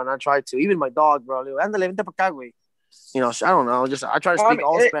my son. I try to. Even my dog, bro. Ándale, vente pa acá, güey. I don't know. Just I try to speak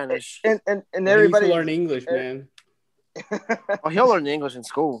all Spanish. And everybody learn English, man. Oh, he'll learn English in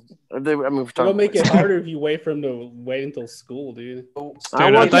school. It'll make it harder if you wait until school, dude. Dude,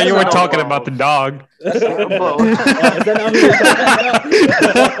 I thought you were talking about the dog.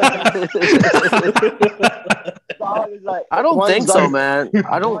 I don't think so, man.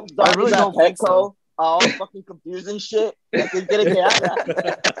 I really don't think so. All fucking confused and shit. Because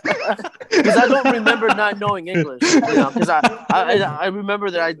I don't remember not knowing English. Because I remember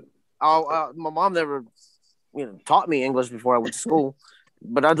that my mom never taught me English before I went to school,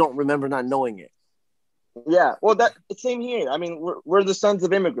 but I don't remember not knowing it. Yeah, well, that same here. I mean, we're the sons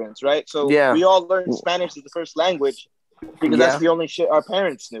of immigrants, right? So we all learned Spanish as the first language because that's the only shit our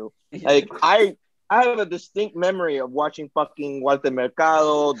parents knew. Like I have a distinct memory of watching fucking Walter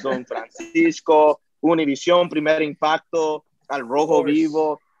Mercado, Don Francisco, Univision, Primer Impacto, Al Rojo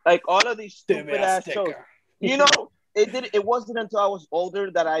Vivo, like all of these stupid ass shows. It wasn't until I was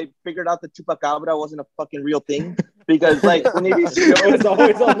older that I figured out that Chupacabra wasn't a fucking real thing. Because like Univision was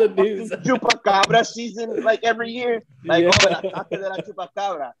always on the news. Chupacabra season, like every year. Like, el ataque de la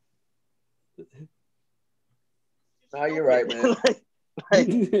Chupacabra. No, you're right, man.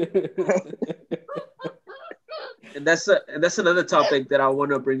 And that's another topic that I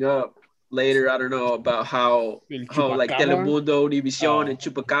want to bring up later. I don't know about how like Telemundo, Univision, and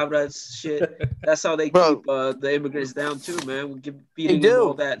Chupacabra shit. That's how they keep the immigrants down too, man. We keep feeding them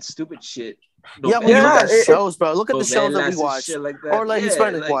all that stupid shit. Look at shows, bro. Look at the shows that we watch, or like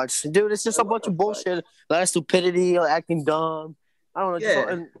Hispanic watch, dude. It's just a bunch of bullshit, like stupidity, acting dumb. I don't know,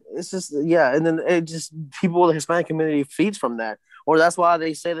 and it's just and then it just people, the Hispanic community feeds from that, or that's why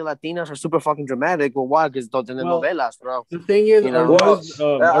they say the Latinas are super fucking dramatic. Well, why? Because don't novelas, bro. The thing is, are those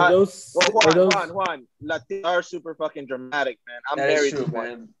Juan, Latinos are super fucking dramatic, man. I'm married to one.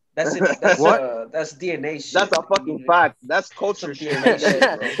 Man. That's DNA shit. That's a fucking fact. That's culture shit,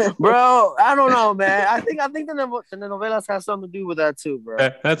 bro. I don't know, man. I think the novelas has something to do with that too, bro.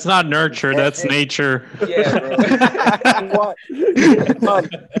 That's not nurture. That's nature. Yeah, bro.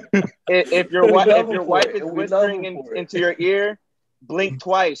 If your wife is whispering into your ear, blink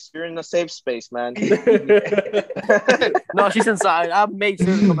twice. You're in a safe space, man. No, she's inside. I made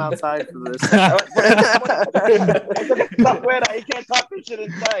sure to come outside for this. He can't talk this shit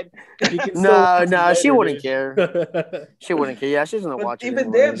inside. No, she wouldn't care. She wouldn't care. Yeah, she's gonna watch it.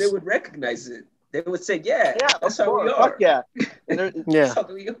 Even them, they would recognize it. They would say, "Yeah, that's how we are." Fuck yeah. That's how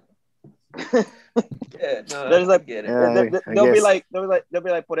we are. Yeah, no, there's like, get it. They'll be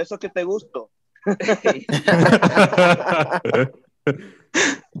like, por eso que te gusto.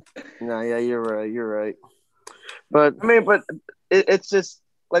 No, yeah, you're right. But I mean, it's just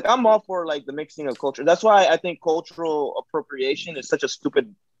like I'm all for like the mixing of culture. That's why I think cultural appropriation is such a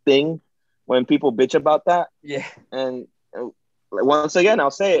stupid thing when people bitch about that. Yeah. And once again, I'll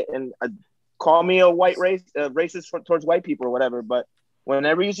say it, and call me a white racist towards white people or whatever. But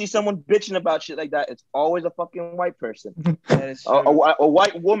whenever you see someone bitching about shit like that, it's always a fucking white person, a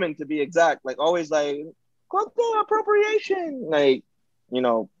white woman to be exact. Like always, like cultural appropriation, like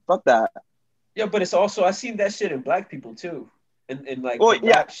fuck that. Yeah, but it's also I seen that shit in black people too, and like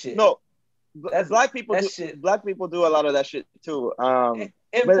shit. No, black people do a lot of that shit too. And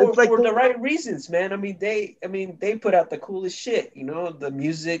but for the right reasons, man. I mean, they put out the coolest shit. The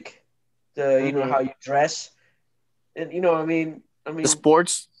music, the how you dress, and I mean the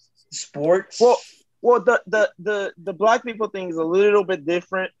sports. Well, the black people thing is a little bit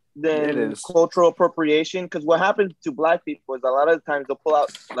different than cultural appropriation, because what happens to black people is a lot of times they'll pull out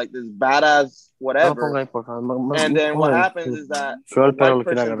like this badass whatever, and then what happens is that the white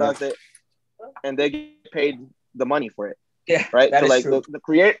person does it, and they get paid the money for it. Yeah, right. So like true. the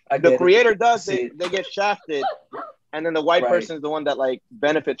creator does it, they get shafted, and then the white person is the one that like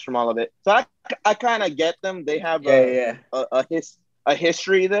benefits from all of it. So I kind of get them. They have a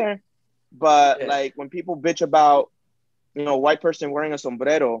history there, but like when people bitch about white person wearing a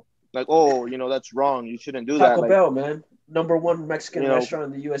sombrero, like, oh, that's wrong. You shouldn't do that. Taco Bell, man, #1 Mexican restaurant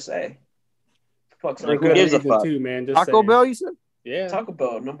in the USA. Fuck's not good gives a fuck too, man. Just Taco Bell, you said? Yeah. Taco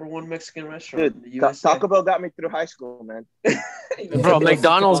Bell, #1 Mexican restaurant in the USA. Taco Bell got me through high school, man. Bro,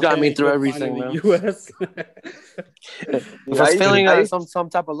 McDonald's got me through everything, man. US. If I was feeling some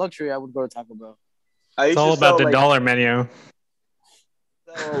type of luxury, I would go to Taco Bell. It's all about the dollar menu.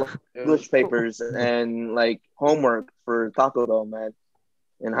 English papers and like homework for Taco Bell, man,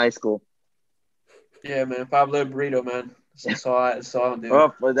 in high school. Yeah, man, $5 burrito, man. That's all I do.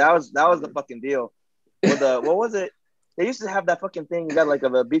 Oh, but that was the fucking deal. What was it? They used to have that fucking thing. You got like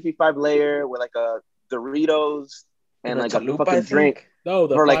a beefy 5-layer with like a Doritos and like a fucking drink. No,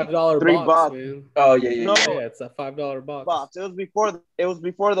 the $5 box, man. Oh yeah. No, it's a $5 box. It was before the. It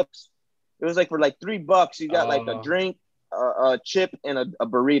was like for like $3. You got like a drink, a chip, and a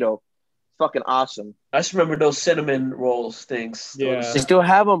burrito. Fucking awesome. I just remember those cinnamon rolls things. Yeah, they still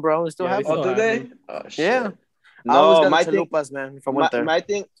have them, bro. They still have them. Oh, do they? Oh, shit. Yeah. No, my chalupas, man. If I went there. My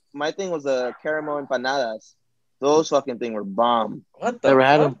thing was the caramel empanadas. Those fucking things were bomb. What the? Never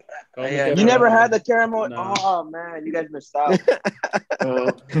had them. You never had the caramel? No. Oh man, you guys missed out. They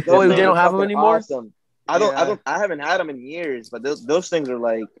don't have them anymore. Awesome. I haven't had them in years, but those things are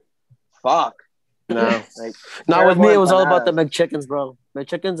like, fuck. No. Like, Not with me. It was all about the empanadas. McChickens, bro.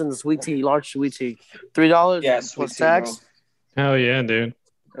 McChickens and the sweet tea, large sweet tea. $3 Yeah, sweet plus tea, tax. Hell yeah, dude.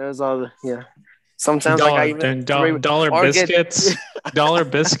 It was all yeah. Sometimes like I even dollar or get- biscuits, dollar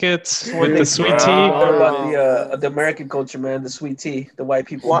biscuits with the They sweet Bro. tea. forgot about the American culture, man. The sweet tea, the white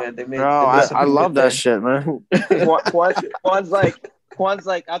people, What? man. They made. Bro, they made I something love good that shit, man. Juan's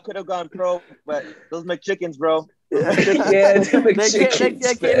like, I could have gone pro, but those McChickens, bro. there. Yeah, the They McChickens,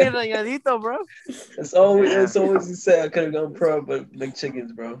 can't man. be añadito, bro. It's always he said I could have gone pro, but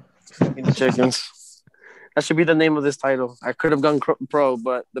McChickens, bro. Chickens. That should be the name of this title. I could have gone pro,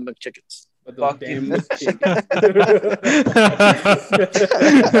 but the McChickens. But those Fuck damn you.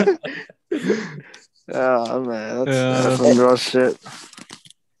 Oh man, Yeah. that's some gross shit.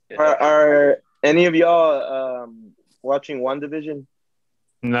 Are any of y'all watching WandaVision?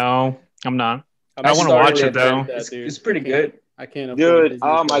 No, I'm not. I'm I wanna starting watch it, though. that, dude. It's pretty good. I can't. afford Dude, Disney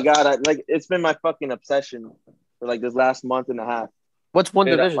oh my Plus. god, it's been my fucking obsession for like this last month and a half. What's one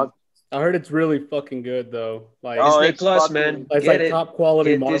Dude, division? I heard it's really fucking good though. Like Oh, Disney it's Plus, fucking- man. it's Get like it. top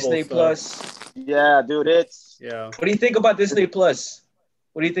quality Get Marvel Disney stuff. Plus. Yeah, dude, it's Yeah. What do you think about Disney Plus?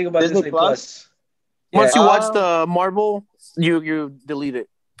 What do you think about Disney Disney Plus? Once Yeah. you watch the Marvel, you delete it.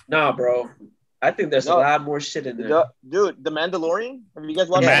 Nah, bro. I think there's a No. lot more shit in there. dude, The Mandalorian. Have you guys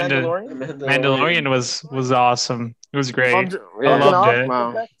watched Yeah. The Mandalorian? Mandalorian was awesome. It was great. Yeah. I loved it.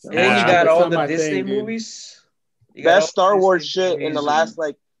 Wow. And Yeah. you got That's all not the my Disney thing, dude. movies. You got all Best Star the Wars Disney shit in the movies last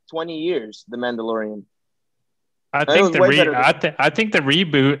like 20 years. The Mandalorian. I It think was the way better than- I think the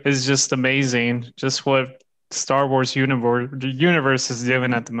reboot is just amazing. Just what Star Wars universe is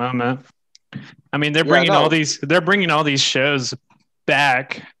doing at the moment. I mean, they're Yeah, bringing no. all these shows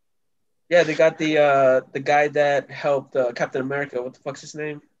back. Yeah, they got the guy that helped Captain America. What the fuck's his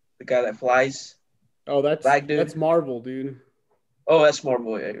name? The guy that flies. Oh, that's Black dude. that's Marvel, dude. Oh, that's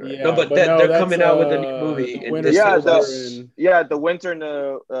Marvel. Yeah, you're right. Yeah, no, but but they're that's, coming out with a new movie. the in Winter Disney Yeah, Soldier Plus. and the Winter and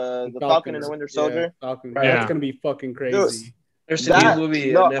the Falcon and the Winter Soldier. Yeah, Falcon. Right. That's Yeah. gonna be fucking crazy. There's a That- new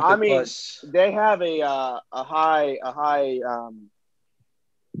movie no, on Netflix I mean- Plus. They have a high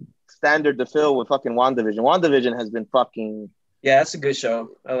standard to fill with fucking WandaVision. WandaVision has been fucking. Yeah, that's a good show.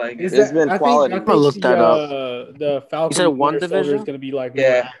 I like it. It's been quality. I I'm gonna look that up. The Falcon said Winter Soldier WandaVision? is gonna be like Yeah.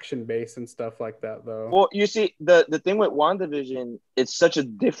 more action based and stuff like that, though. Well, you see, the thing with WandaVision, it's such a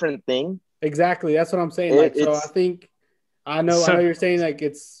different thing. Exactly, that's what I'm saying. It- Like, so it's- I think I know So- you're saying like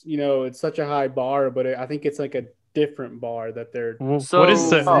it's it's such a high bar, but I think it's like a different bar that they're. So-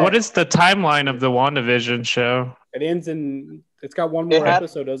 what is the timeline of the WandaVision show? It ends in. It's got one It more hap-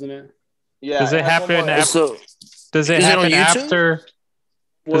 episode, doesn't it? Yeah. Does it has one happen more- after- So Does it Is it on happen YouTube? after? Does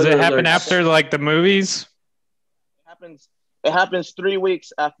Spoiler it happen alerts. after like the movies? It happens 3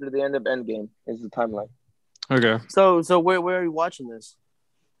 weeks after the end of Endgame. Is the timeline. Okay. so where are you watching this?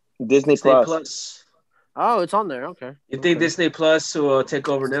 Disney Disney Plus. Plus. Oh, it's on there. Okay. You think Disney Plus will take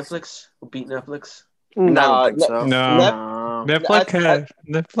over Netflix? Will beat Netflix? No, I don't think so. No. No.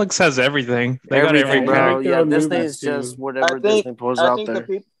 Netflix has everything. They got Everything, everything. bro. They Yeah, make their own Disney's movies, just too. whatever I think- Disney pulls I out think there.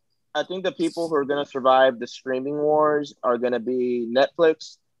 I think the people who are gonna survive the streaming wars are gonna be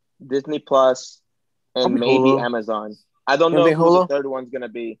Netflix, Disney Plus, and Probably maybe Hulu. Amazon. I don't know Maybe who Hulu? the third one's gonna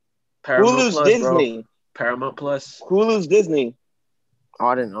be. Paramount Hulu's Plus, Disney. Bro. Paramount Plus. Hulu's Disney. Oh,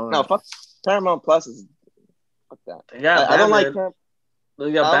 I didn't know that. No, fuck Paramount Plus is fuck that. They got I don't like Batman. They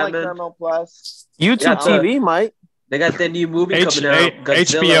I got don't like Batman. Paramount Plus. YouTube Yeah, TV might. They got that new movie coming out. HBO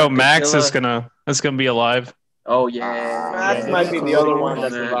Godzilla, Max is Godzilla. gonna be alive. Oh yeah. Max Yeah. might be the other one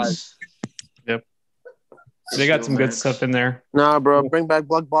that Max. survives. They got some good Max. stuff in there. Nah, bro. Bring back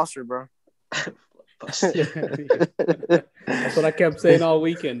Blockbuster, bro. That's what I kept saying all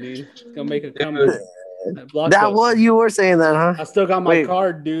weekend, dude. It's gonna make a comeback. That what you were saying that, huh? I still got my Wait.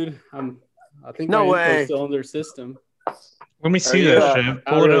 card, dude. I think No my way. info's still on their system. Let me see you, that uh, shit. I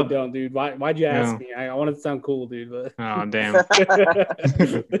Pull it really up. don't, dude. Why'd you ask Yeah. me? I wanted to sound cool, dude, but Oh damn.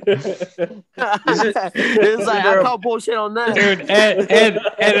 It's like I call bullshit on that. Dude, and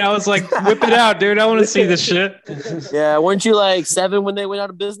I was like, whip it out, dude. I want to see this shit. Yeah, weren't you like 7 when they went out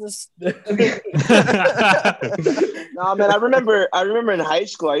of business? No, man, I remember in high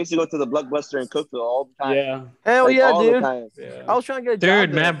school I used to go to the Blockbuster in Cookville all the time. yeah. Hell Like, yeah, all the dude. time. Yeah. I was trying to get a job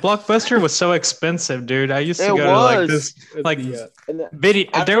Dude, there. man, Blockbuster was so expensive, dude. I used to It go to like was. this It's like And then, video.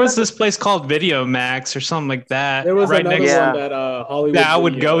 I There was remember- this place called Video Max or something like that. There was right another next one Yeah. that Hollywood that I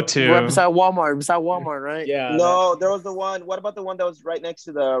would Video. go Right to. beside Walmart, right? Yeah. no, there was the one. What about the one that was right next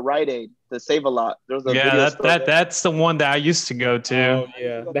to the Rite Aid, the Save a Lot? There was a Yeah, video store there. that's the one that I used to go to. Oh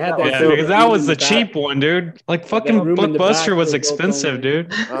yeah, they had that. Yeah, too. because that was the back. cheap one, dude. Like that fucking room in the back Blockbuster was for adults expensive, only.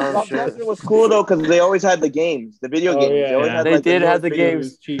 dude. Oh shit. Blockbuster was cool though because they always had the games, the video Oh, games. yeah, They always yeah. had They like did the have the video-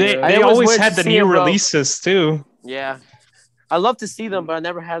 games. They I always always wanted had to the see new it, bro. releases too. Yeah. I love to see them, but I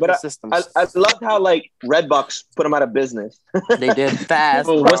never had But the systems. I loved how like Redbox put them out of business. They did fast.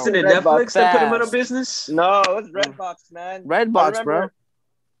 Oh, bro. wasn't it Redbox Netflix that put them out of fast. business? No, it was Redbox, man. I Redbox, bro. remember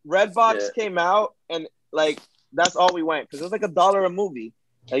Redbox Yeah. came out and like that's all we went because it was like $1 a movie.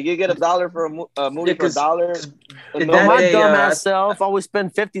 Like you get $1 for a movie Yeah, for $1. in But that my day, dumbass self always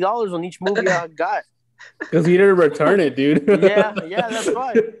spend $50 on each movie I got. Because you didn't return it, dude. Yeah, that's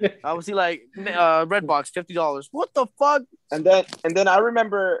right. I would see like Redbox $50. What the fuck? And then I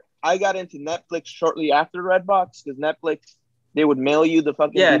remember I got into Netflix shortly after Redbox because Netflix they would mail you the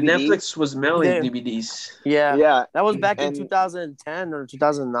fucking Yeah, DVDs. Netflix was mailing Yeah. DVDs. Yeah, Yeah, that was back in And- 2010 or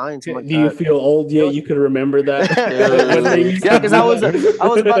 2009. Something like Do you that. feel old yet? You could remember that. When they used Yeah, to because do I was that.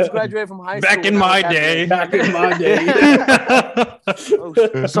 about to graduate from high school. Back in when my that was day. Back in my day. happening. Oh,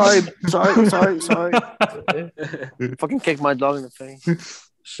 sorry. Fucking kicked my dog in the face.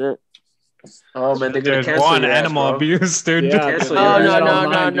 Shit. Oh man, they're gonna Dude, cancel one your ass, animal bro. abuse, dude. Yeah, Cancel dude. your No, ass. no, no, no,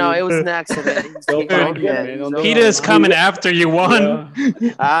 Online, no. dude. It was an accident. Don't find it, Yeah. man. Don't do it Peter's online. coming after you, one.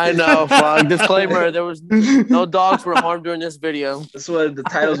 Yeah. I know. Fuck. Disclaimer: there was no dogs were harmed during this video. That's what the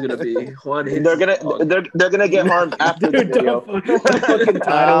title's gonna be. Juan hits they're his dog. gonna get harmed after the Dude, video. don't fucking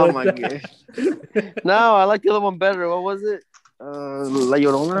title Oh it my that. god. No, I like the other one better. What was it? La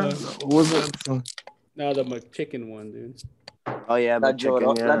Llorona. What was it? No, the McChicken one, dude. Oh yeah, La, the chicken.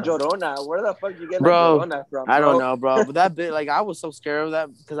 La Yeah. Llorona. Where the fuck you get Bro, La Llorona from? I don't bro? know, bro. But that bit, like, I was so scared of that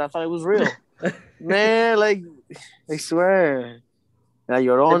because I thought it was real. Man, like, I swear. La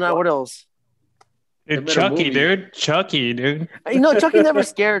Llorona. What else? Dude, They made a Chucky, movie. dude. Chucky, dude. You know, Chucky never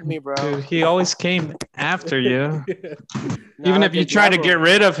scared me, bro. Dude, he always came after you. Nah, Even I if you think try to that get one-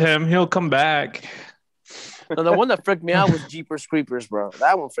 rid of him, he'll come back. No, the one that freaked me out was Jeepers Creepers, bro.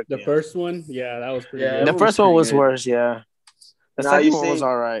 That one freaked The me out. first one, yeah, that was pretty Yeah, good. The that first was one pretty was good. worse, yeah. The Nah, second you one was see-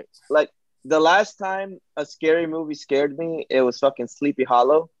 all right. Like the last time a scary movie scared me, it was fucking Sleepy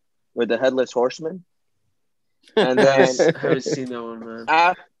Hollow with the Headless Horseman. And then I haven't seen that one,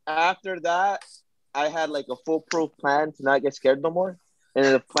 man. after that, I had like a foolproof plan to not get scared no more, and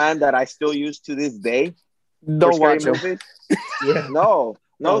a plan that I still use to this day. for Don't scary watch them. movies. Yeah. No,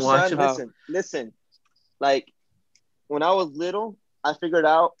 Don't watch son. them. Listen. Like when I was little, I figured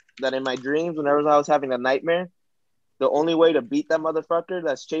out that in my dreams, whenever I was having a nightmare, the only way to beat that motherfucker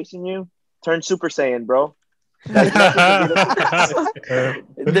that's chasing you, turn Super Saiyan, bro. Did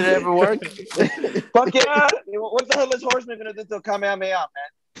it ever work? Fuck yeah! What's the Headless Horseman gonna do to a Kamehameha,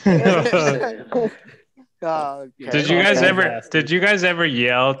 Oh, Did you guys ever? Fantastic. Did you guys ever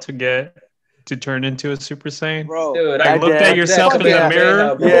yell to turn into a Super Saiyan? bro? Dude, Like, I looked did. at yourself in Yeah. the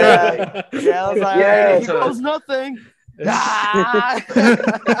mirror. bro. Yeah. Yeah, I was like, Yeah. he knows nothing. Ah!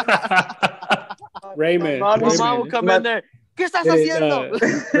 Raymond, My My mom would come in there. ¿Qué estás Did it,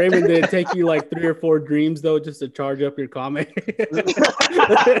 haciendo? Raymond, did it take you like 3 or 4 dreams though, just to charge up your comment? I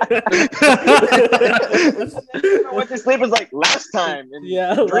went to sleep was like last time. And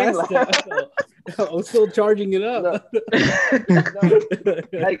Yeah, dream last time. I'm still charging it up.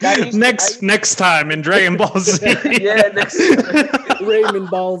 Like, I used to- next time in Dragon Ball Z. Yeah, next. Raymond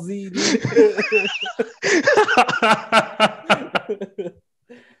Ball Z.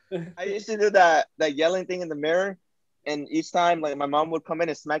 I used to do that yelling thing in the mirror, and each time like my mom would come in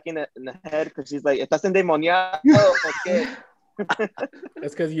and smack me in the head because she's like, "Estás endemoniado." Okay.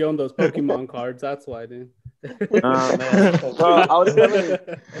 That's because you own those Pokemon cards. That's why, dude. Oh, man. Bro, I was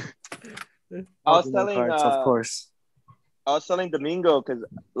telling, Cards, of course. I was telling Domingo because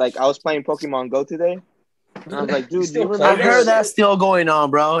like I was playing Pokemon Go today, and I was like, "Dude, do Still you play I remember?" heard that's still going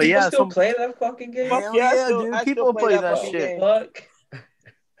on, bro. People Yeah, still play that fucking game. Hell Yeah, yeah, still- dude. I People still play play that that fucking shit. game. Fuck.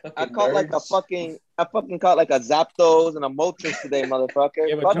 I Fucking caught like nerds. I fucking caught like a Zapdos and a Moltres today, motherfucker.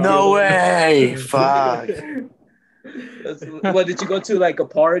 Yeah, but Fuck Charlie- No you. way. Fuck. What did you go to like a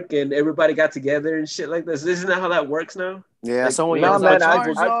park and everybody got together and shit like this? Isn't that how that works now? Yeah, Like, someone no, yells man, out I-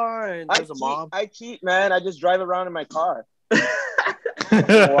 Charizard, and there's a mob. I cheat, man. I just drive around in my car.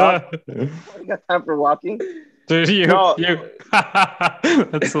 I got time for walking. Dude, No.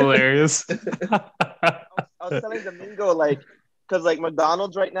 That's hilarious. I was telling Domingo like, cause like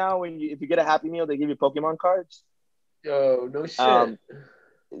McDonald's right now, if you get a Happy Meal, they give you Pokemon cards. Yo, no shit.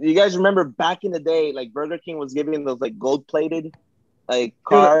 you guys remember back in the day, like Burger King was giving those like gold-plated like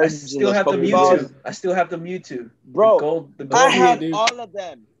cards I still have the Pokeballs. Mewtwo. I still have the Mewtwo. Bro, The gold I had dude. all of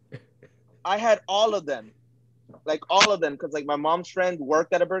them. I had all of them. Like all of them, because like my mom's friend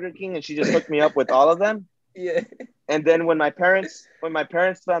worked at a Burger King and she just hooked me up with all of them. Yeah. And then when my parents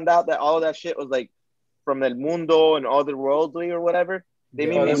found out that all of that shit was like from El Mundo and all the worldly or whatever, they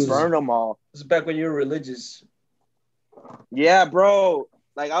made me burn them all. This is back when you were religious. Yeah, bro.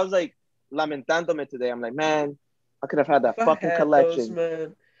 Like I was like lamentándome today. I'm like, man, I could have had that fucking collection. Those,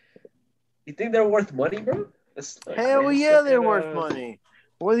 man. You think they're worth money, bro? Hell yeah, they're worth money.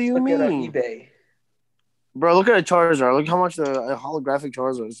 What do you mean? Look at eBay. Bro, look at a Charizard. Look how much the holographic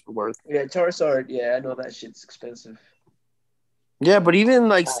Charizard is worth. Yeah, Charizard. Yeah, I know that shit's expensive. Yeah, but even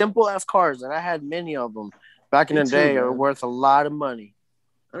like simple ass cards, and I had many of them back in the day, are worth a lot of money.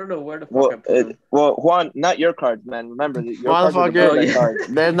 I don't know where the fuck I put them. Well, Juan, not your cards, man. Remember, your cards are the cards.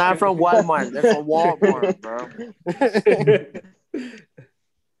 They're not from Walmart. They're from Walmart, bro.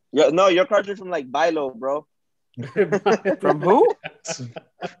 Yeah, no, your cards are from like Bilo, bro. From who?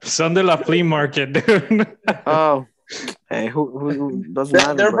 Son de la flea market, dude. Oh, hey, who doesn't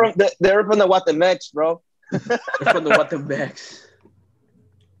matter? They're from the Guatemex, bro. From the Guatemex.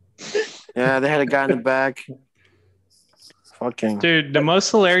 Yeah, they had a guy in the back. Fucking dude, the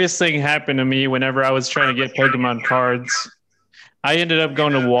most hilarious thing happened to me whenever I was trying to get Pokemon cards. I ended up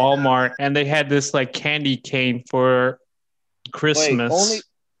going to Walmart and they had this like candy cane for Christmas. Wait,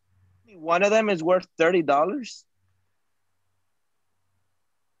 only one of them is worth $30?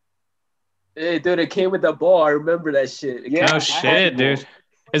 Hey, dude, it came with the ball. I remember that shit. Oh shit, dude.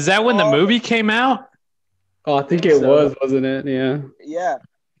 Is that when the movie came out? Oh, I think it was, wasn't it? Yeah. Yeah.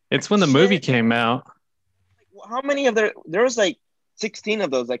 It's when the movie came out. How many of there was like 16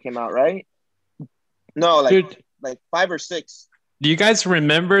 of those that came out, right? No, like dude, like 5 or 6. Do you guys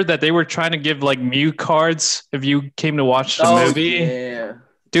remember that they were trying to give like Mew cards if you came to watch the movie? Yeah.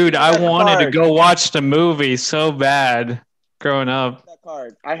 Dude, I wanted to go watch the movie so bad growing up. That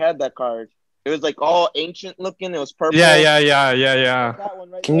card. I had that card. It was like all ancient looking. It was purple. Yeah. That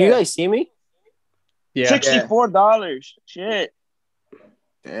one right Can there. you guys see me? Yeah. $64. Shit.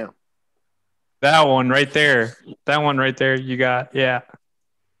 Damn. That one right there. That one right there you got. Yeah.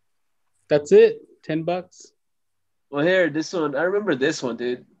 That's it. $10. Well, here, this one. I remember this one,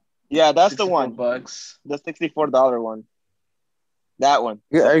 dude. Yeah, that's the one. $64. The $64 one. That one.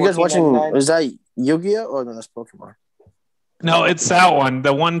 Are you guys watching? Is that Yu-Gi-Oh? Or no, that's Pokemon? No, it's that one.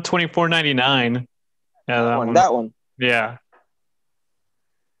 The one $24.99. Yeah, that one. That one. Yeah.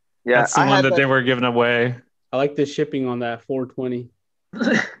 Yeah. That's the one that they were giving away. I like the shipping on that $420.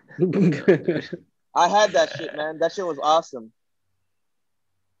 I had that shit, man. That shit was awesome.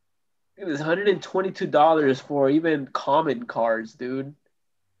 It was $122 for even common cards, dude.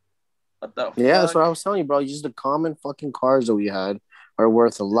 What the fuck? Yeah, that's what I was telling you, bro. Just the common fucking cards that we had are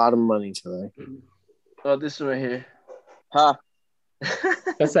worth a lot of money today. Oh, this one right here. Huh.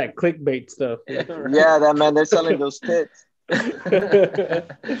 That's that clickbait stuff. Yeah, right. Yeah, that man, they're selling those tits. Dude,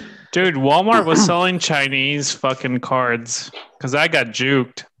 Walmart was selling Chinese fucking cards because I got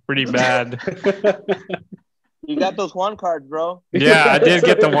juked pretty bad. You got those one cards, bro. Yeah, I did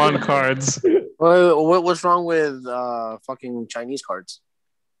get the one cards. What's wrong with fucking Chinese cards?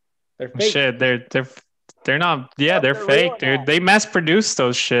 They're fake. Shit, they're not. Yeah, they're fake, dude. They mass produce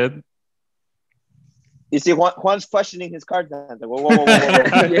those shit. You see, Juan's questioning his cards. Like, whoa.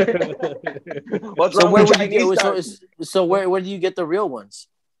 What's wrong with Chinese cards? So where do you get the real ones?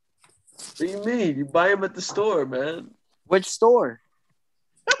 What do you mean? You buy them at the store, man. Which store?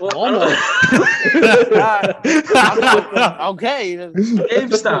 Well, Okay.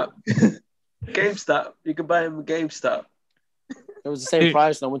 GameStop. You can buy them at GameStop. It was the same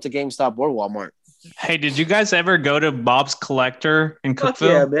price. And I went to GameStop or Walmart. Hey, did you guys ever go to Bob's Collector in Cookville? Fuck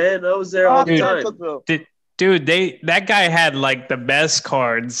yeah, man. I was there all the time. Dude, that guy had like the best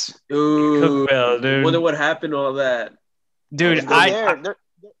cards. Ooh, Cookville, dude. Wonder what happened to all that. Dude, I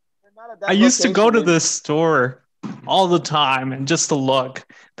used to go to the store all the time and just to look.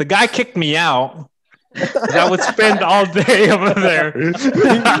 The guy kicked me out. I would spend all day over there.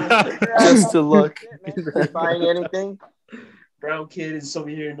 Just to look. Buying anything? Brown kid is over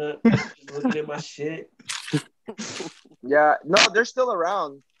here not looking at my shit. Yeah, no, they're still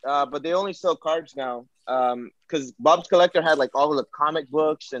around, but they only sell cards now. Because Bob's Collector had like all of the comic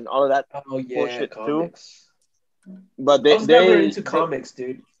books and all of that bullshit comics. Too. But I was never into comics,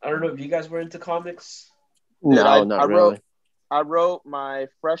 dude. I don't know if you guys were into comics. No, not really. I wrote my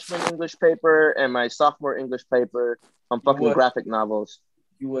freshman English paper and my sophomore English paper on fucking graphic novels.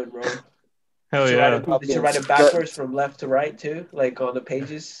 You would, bro. Hell Did you, yeah. did you write it backwards from left to right too, like on the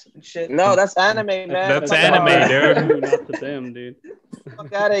pages and shit? No, that's anime, man. That's Fuck anime, about- dude. Not to them, dude.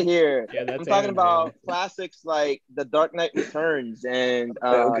 Fuck out of here. Yeah, that's I'm talking anime. about classics like The Dark Knight Returns and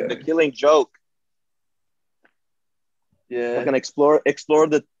Okay. The Killing Joke. Yeah. Fucking explore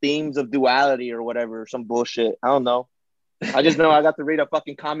the themes of duality or whatever, some bullshit. I don't know. I just know I got to read a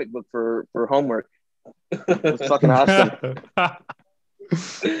fucking comic book for homework. It's fucking awesome.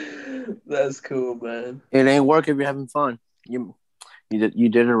 That's cool, man. It ain't work if you're having fun. You did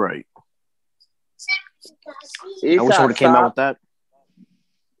it right. I wish I would have came out with that.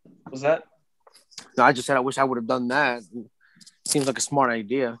 Was that? No, I just said I wish I would have done that. Seems like a smart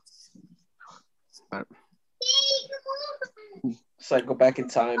idea. But It's like go back in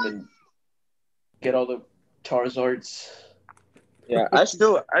time and get all the Charizards. Yeah, I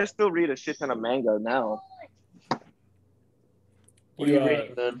still read a shit ton of manga now. What are you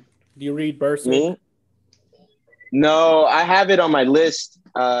reading, man? Do you read Berserk? Me? No, I have it on my list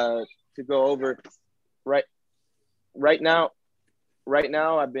to go over. Right now,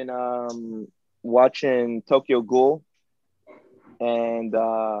 I've been watching Tokyo Ghoul, and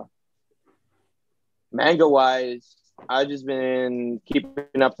manga wise, I've just been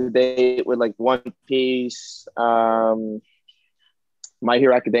keeping up to date with like One Piece, My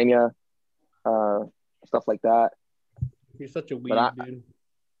Hero Academia, stuff like that. You're such a weeb, dude.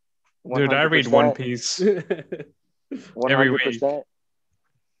 Dude, I read One Piece 100%. every week.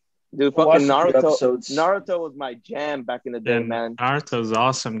 Dude, I watched fucking a few Naruto. episodes. Naruto was my jam back in the day, And man. Naruto's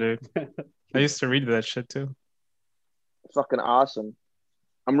awesome, dude. I used to read that shit too. Fucking awesome.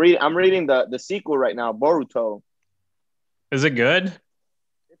 I'm reading the sequel right now, Boruto. Is it good?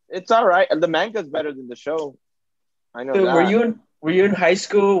 It's all right. The manga's better than the show. I know Dude, that. were you in high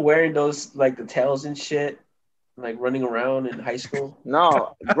school wearing those like the tails and shit, like running around in high school?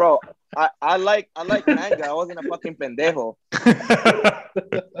 No, bro. I like manga. I wasn't a fucking pendejo.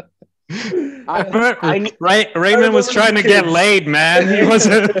 Raymond was trying to get laid, man. He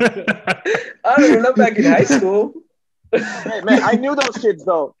wasn't. I don't remember back in high school. Hey, man, I knew those kids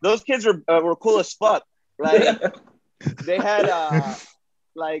though. Those kids were cool as fuck. Like they had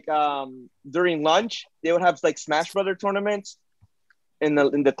during lunch they would have like Smash Brother tournaments in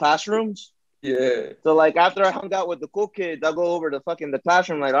the classrooms. Yeah. So like after I hung out with the cool kids, I'll go over to fucking the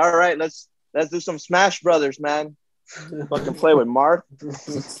classroom. Like, all right, let's do some Smash Brothers, man. Fucking play with Marth.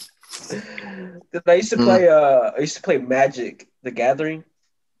 Dude, I used to play Magic: The Gathering.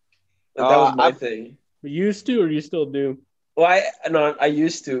 Like, that was my thing. You used to, or you still do? Well, I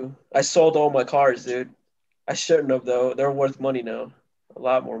used to. I sold all my cards, dude. I shouldn't have though. They're worth money now. A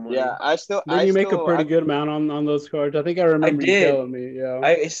lot more money. Yeah, Did you make a pretty good amount on those cards? I think I remember you telling me. Yeah.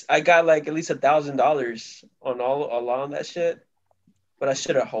 I got like at least $1,000 on that shit. But I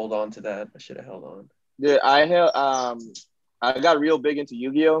should have held on to that. I should have held on. Dude, I got real big into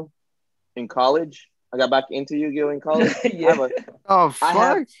Yu-Gi-Oh! In college. I got back into Yu-Gi-Oh! In college. Yeah.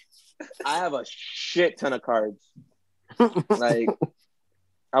 I have a shit ton of cards. Like,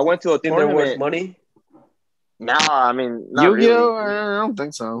 I went to a Think they're tournament. worth money? No, I mean, not Yu-Gi-Oh? really. I don't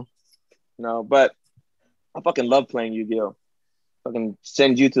think so. No, but I fucking love playing Yu-Gi-Oh! Fucking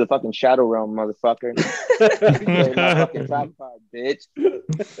send you to the fucking Shadow Realm, motherfucker. Play my fucking trap card, bitch.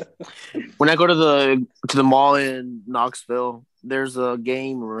 When I go to the mall in Knoxville, there's a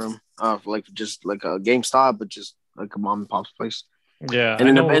game room, like just like a GameStop, but just like a mom and pop's place. Yeah, And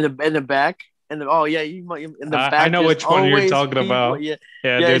in the back, and in the back. I know which one you're talking about. Yeah,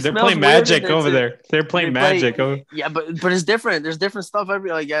 dude, they're playing Magic over there. They're playing Magic. Yeah, but it's different. There's different stuff I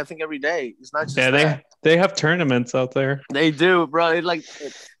think every day. It's not just they have tournaments out there. They do, bro. I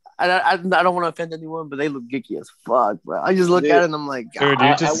don't want to offend anyone, but they look geeky as fuck, bro. I just look at it and I'm like, dude,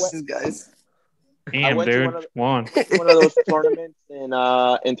 you just these guys. Damn, dude, one of those tournaments in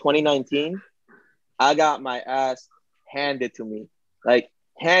 2019. I got my ass handed to me,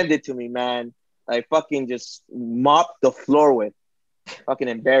 man. I fucking just mopped the floor with. Fucking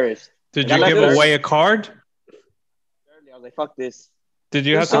embarrassed. Did you give away a card? I was like, fuck this. Did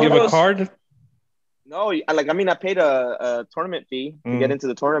you have to give a card? No, I paid a tournament fee to get into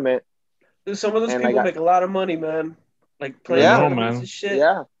the tournament. Dude, some of those people make a lot of money, man. Like playing tournaments and shit.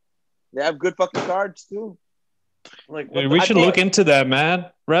 Yeah. They have good fucking cards too. Like, dude, we should look into that, man.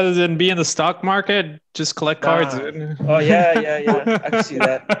 Rather than be in the stock market, just collect cards. Oh yeah. I can see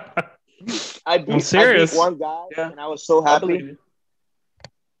that. I'm serious. I beat one guy, and I was so happy.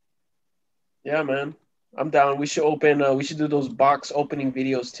 Yeah, man. I'm down. We should open. We should do those box opening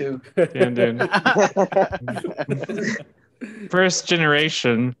videos too. Yeah, dude. First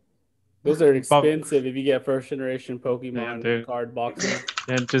generation. Those are expensive if you get first generation Pokemon dude. card boxes.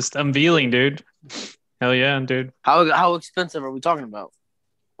 Yeah, just unveiling, dude. Hell yeah, dude. How expensive are we talking about?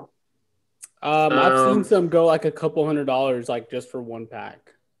 I've seen some go like a couple $100, like just for one pack.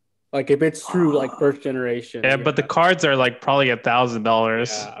 Like if it's true, like first generation. Yeah, but the cards are like probably $1,000.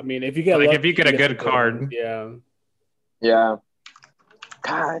 Yeah, I mean, if you get like lucky, if you get a good some card, ones, yeah. Yeah.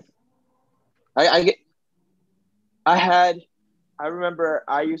 God. I remember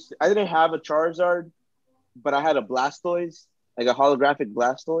I didn't have a Charizard, but I had a Blastoise, like a holographic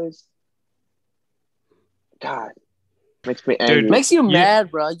Blastoise. God. Makes me angry. Dude, makes you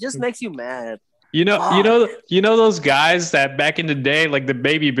mad, bro. It just makes you mad. You know those guys that back in the day, like the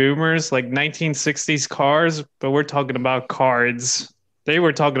baby boomers, like 1960s cars, but we're talking about cards. They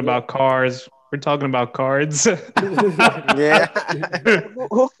were talking about cars. We're talking about cards. Yeah.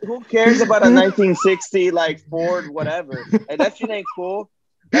 Who cares about a 1960 like Ford whatever? Like, that shit ain't cool.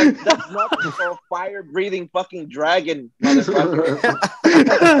 That's nothing for a fire breathing fucking dragon, motherfucker.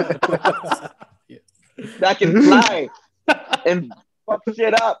 That can fly and fuck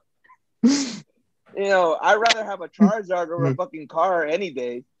shit up. You know, I'd rather have a Charizard or a fucking car any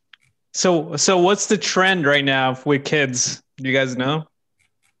day. So what's the trend right now with kids? Do you guys know?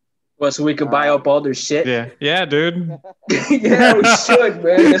 Well, so we could buy up all their shit. Yeah, dude. Yeah, we should,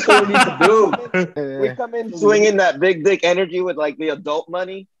 man. That's what we need to do. We come in swinging that big dick energy with like the adult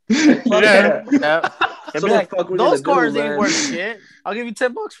money. Yeah. So like, those cars ain't worth shit. I'll give you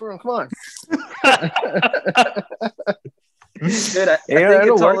 $10 for them. Come on. Dude, I think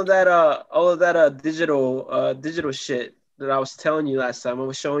it's all of that digital shit that I was telling you last time. I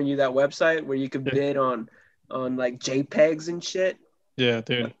was showing you that website where you could bid on like JPEGs and shit. Yeah,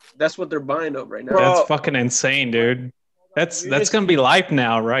 dude. That's what they're buying up right now. That's fucking insane, dude. That's gonna be life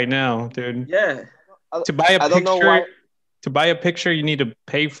now, right now, dude. Yeah. To buy a picture, you need to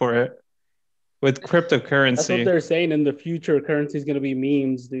pay for it with cryptocurrency. That's what they're saying. In the future, currency is going to be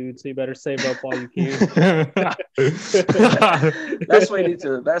memes, dude. So you better save up while you can. That's what you need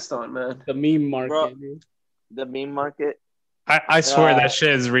to invest on, man. The meme market, bro, dude. The meme market. I swear that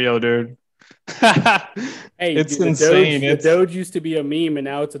shit is real, dude. Hey, it's dude, insane. The Doge used to be a meme, and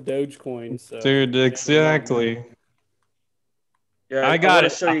now it's a Dogecoin. So. Dude, exactly. Yeah, I gotta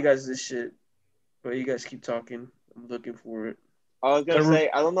show you guys this shit. But you guys keep talking. I'm looking for it. I was gonna say,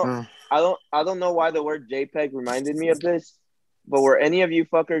 I don't know. I don't know why the word JPEG reminded me of this, but were any of you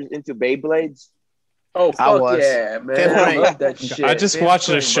fuckers into Beyblades? Oh, fuck yeah, man! I love that shit. I just watched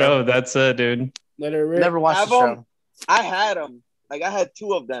the show. Bro. That's it, dude. Never watched the show. I had them. Like I had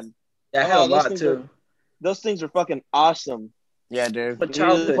 2 of them. Yeah, I had a lot too. Those things are fucking awesome. Yeah, dude. But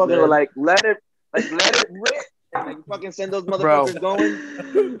childhood, were like, let it rip. Like fucking send those motherfuckers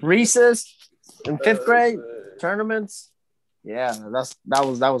going. Recess in 5th grade tournaments. Yeah, that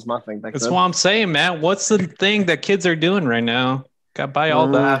was my thing back then. That's what I'm saying, man. What's the thing that kids are doing right now? Got to buy all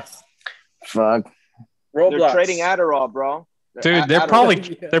that. Fuck. Roblox. They're trading Adderall, bro. Dude, they're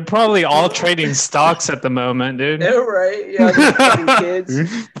probably all trading stocks at the moment, dude. They're right. Yeah, fucking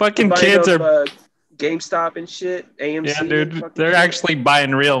kids. Fucking kids are GameStop and shit. AMC. Yeah, dude. They're actually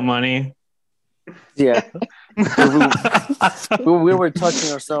buying real money. Yeah. we were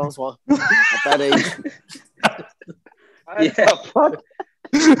touching ourselves at that age. Yeah.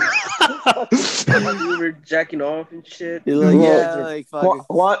 We were jacking off and shit. Juan's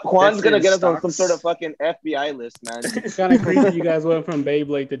gonna get us on some sort of fucking FBI list, man. It's kind of creepy you guys went from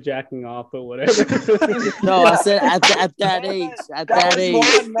Beyblade to jacking off, but whatever. No, I said at that age. At that age.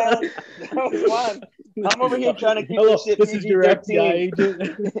 Juan, man. That was Juan. I'm over here trying to keep this shit This is your FBI agent.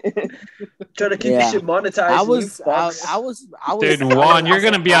 Trying to keep this shit monetized. I was. Dude, Juan, you're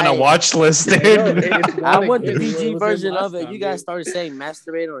gonna be on a watch list, dude. I went the PG version of it. You guys started saying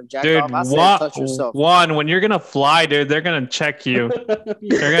masturbate or jack off. I said touch yourself. Juan, when you're gonna fly, dude, they're gonna check you.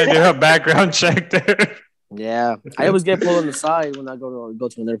 They're gonna do a background check, dude. Yeah, I always get pulled on the side when I go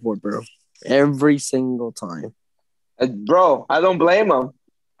to an airport, bro. Every single time. Bro, I don't blame them.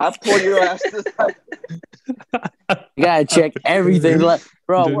 I pull your ass to the side. You gotta check everything,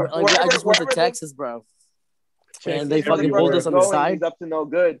 bro. I just went to Texas, bro, and they fucking pulled us on the side. He's up to no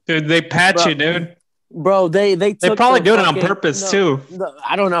good, dude. They pat you, dude. Bro, they probably doing it on purpose too. No,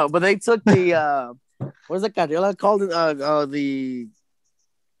 I don't know, but they took the what's the carriola called? The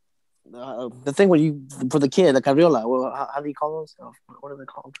thing where you for the kid, the carriola. Well, how do you call those? What are they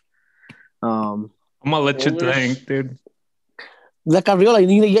called? I'm gonna let you think, dude. The carriola,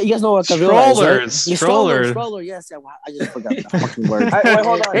 you guys know what carriola is, right? Stroller, yes. I just forgot that fucking word. Wait,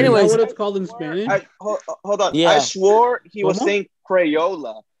 hold on. Anyways, you know what it's called in Spanish? Hold on. Yeah. I swore he was saying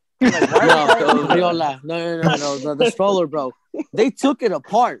Crayola. Like, no, carriola. No, the stroller, bro. They took it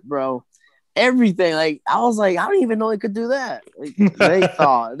apart, bro. everything. Like I was like, I don't even know they could do that. Like, they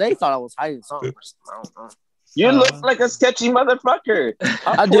thought I was hiding something. I don't know. You look like a sketchy motherfucker.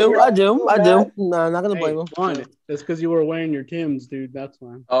 I do. No, I'm not gonna blame him. One, that's because you were wearing your Timbs, dude. That's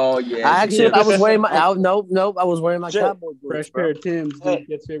why. Oh yeah. I was wearing my. Nope. I was wearing my cowboy boots. Fresh bro. pair of Timbs, dude.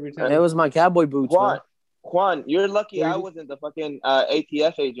 Gets you every time. It was my cowboy boots. Juan, you're lucky I wasn't the fucking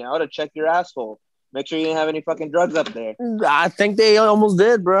ATF agent. I would have checked your asshole. Make sure you didn't have any fucking drugs up there. I think they almost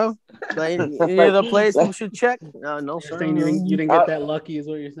did, bro. Like, the place we should check. No, sir. You didn't get that lucky, is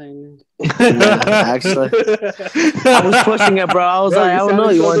what you're saying. Actually, I was pushing it, bro. I was like, I don't know.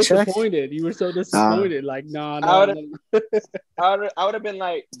 You want to check? You were so disappointed. Like, no. I would have been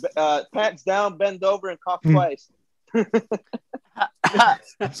like, pants down, bend over, and cough twice.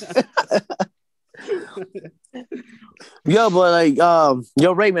 Yo, but like,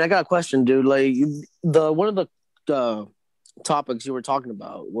 Raymond, I got a question, dude. Like, one of the topics you were talking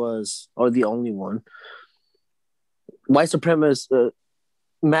about was, or the only one, white supremacist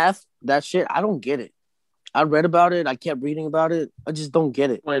math. That shit, I don't get it. I read about it. I kept reading about it. I just don't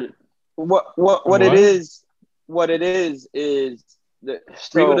get it. What it is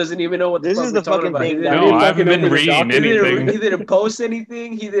Rigo doesn't even know what this is the fucking thing. No, I haven't been reading anything. He didn't post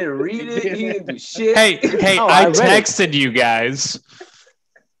anything. He didn't read it. He didn't do shit. Hey, I texted you guys.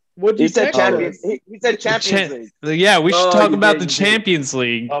 He said Champions. He said Champions League. Yeah, we should talk about the Champions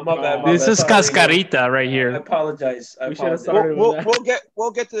League. Oh, my bad. This is Cascarita right I here. apologize.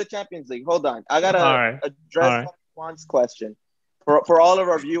 We'll get to the Champions League. Hold on. I gotta address Juan's question for all of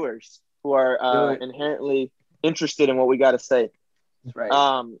our viewers who are inherently interested in what we got to say. That's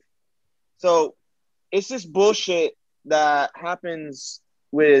right. So it's this bullshit that happens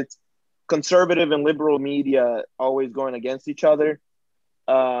with conservative and liberal media always going against each other.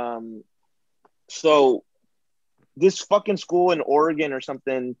 So this fucking school in Oregon or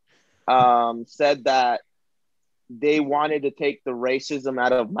something said that they wanted to take the racism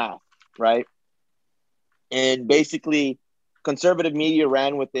out of math, right? And basically conservative media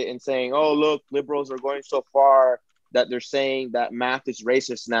ran with it and saying, oh, look, liberals are going so far that they're saying that math is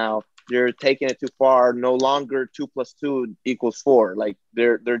racist now. They're taking it too far. No longer 2 + 2 = 4. Like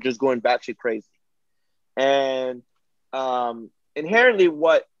they're just going batshit crazy. And inherently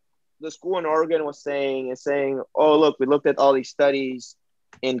what the school in Oregon was saying is saying, oh, look, we looked at all these studies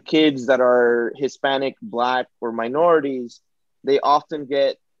in kids that are Hispanic, Black, or minorities. They often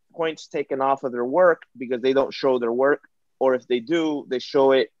get points taken off of their work because they don't show their work. Or if they do, they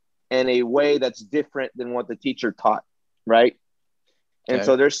show it in a way that's different than what the teacher taught, right? Okay. And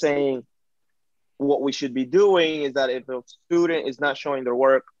so they're saying what we should be doing is that if a student is not showing their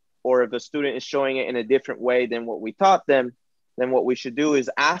work, or if a student is showing it in a different way than what we taught them, then what we should do is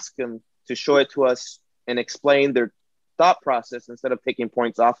ask them to show it to us and explain their thought process instead of taking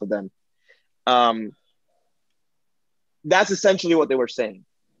points off of them. That's essentially what they were saying.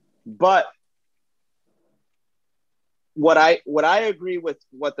 But what I agree with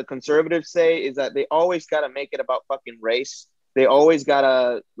what the conservatives say is that they always got to make it about fucking race. They always got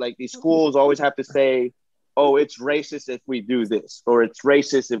to, like, these schools always have to say, oh, it's racist if we do this, or it's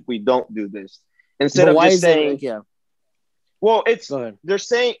racist if we don't do this. Instead of just saying, well, they're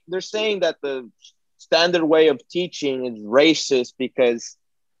saying that the standard way of teaching is racist because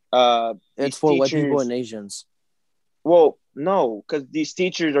it's for white people and Asians. Well, no, because these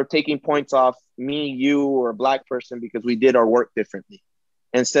teachers are taking points off me, you, or a Black person because we did our work differently.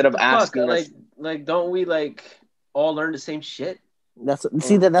 Instead of asking us, like, don't we like all learn the same shit? That's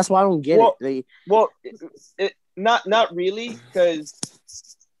why I don't get it. Not really, because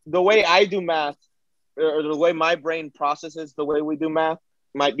the way I do math, or the way my brain processes the way we do math,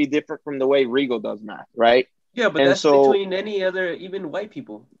 might be different from the way Rigo does math, right? Yeah, but that's between any other, even white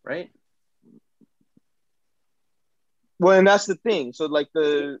people, right? Well, and that's the thing. So, like,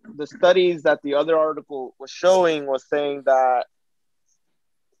 the studies that the other article was showing was saying that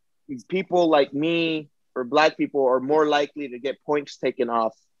people like me or Black people are more likely to get points taken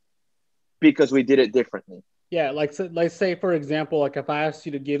off because we did it differently. Yeah, like say, for example, like if I asked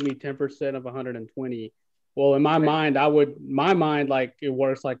you to give me 10% of 120, well, in my mind, like it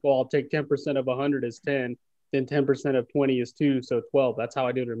works like, well, I'll take 10% of 100 is 10, then 10% of 20 is 2, so 12. That's how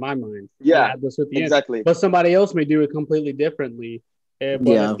I do it in my mind. Yeah, exactly. End. But somebody else may do it completely differently. But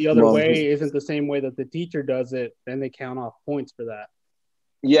if the other way isn't the same way that the teacher does it, then they count off points for that.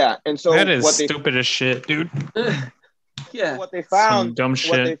 Yeah, and so that is stupid as shit, dude. Yeah, what they found, some dumb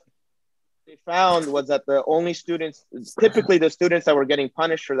shit. They found was that the only students, typically the students that were getting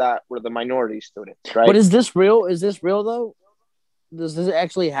punished for that, were the minority students, right? But is this real? Is this real though? Does this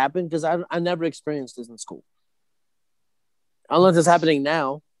actually happen? Because I never experienced this in school. Unless it's happening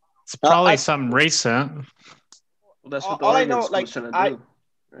now. It's probably something recent. Well, that's what the all I Oregon know, school like, is trying to do.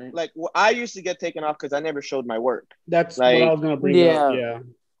 Right? Like, I used to get taken off because I never showed my work. That's Like, what I was gonna bring Yeah. up. Yeah.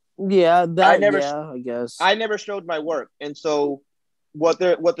 Yeah, I I guess. I never showed my work, and so what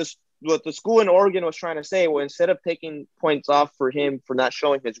the school in Oregon was trying to say, well, instead of taking points off for him for not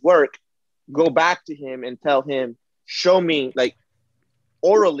showing his work, go back to him and tell him, show me, like,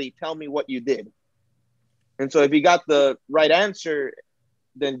 orally tell me what you did. And so if he got the right answer,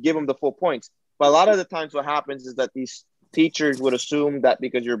 then give him the full points. But a lot of the times what happens is that these teachers would assume that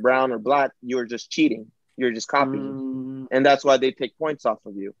because you're brown or black, you're just cheating. You're just copying. And that's why they take points off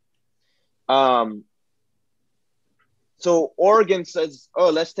of you. So Oregon says,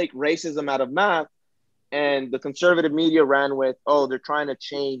 oh, let's take racism out of math. And the conservative media ran with, oh, they're trying to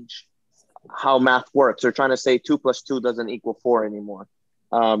change how math works. They're trying to say 2 + 2 doesn't equal 4 anymore.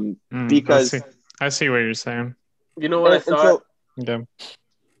 Because I see what you're saying. You know what I thought? Yeah.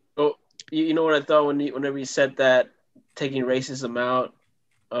 Oh, you know what I thought whenever you said that, taking racism out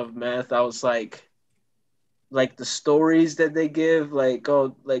of math, I was like the stories that they give, like,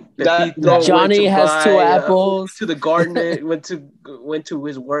 oh, like Pepito Johnny has buy, 2 apples to the garden, went to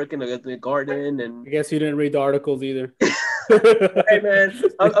his work in the garden, and I guess you didn't read the articles either. hey man,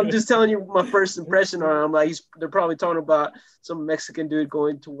 I'm just telling you my first impression on him. I'm like, they're probably talking about some Mexican dude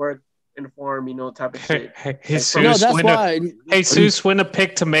going to work in a farm, type of shit. Jesus went to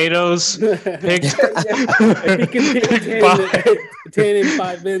pick tomatoes. Picked. If he can pick 10 in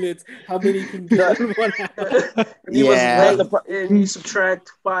 5 minutes, how many can get in 1 hour? And you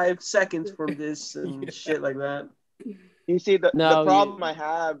subtract 5 seconds from this and shit like that. You see, the problem I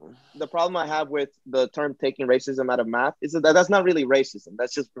have with the term taking racism out of math is that that's not really racism.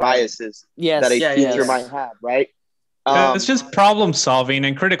 That's just biases that a teacher might have, right? It's just problem solving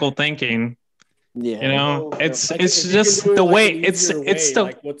and critical thinking. Yeah, it's just the way it's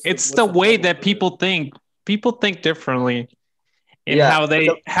the way that people think. People think differently in how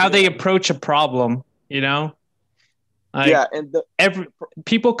they approach a problem.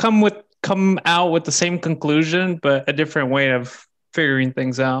 People come out with the same conclusion, but a different way of figuring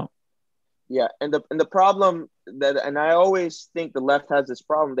things out. Yeah, and the problem and I always think the left has this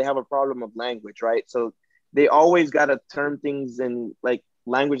problem. They have a problem of language, right? So they always got to term things in, like,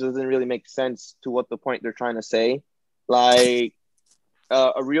 language doesn't really make sense to what the point they're trying to say. Like,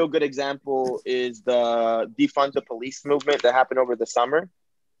 a real good example is the defund the police movement that happened over the summer.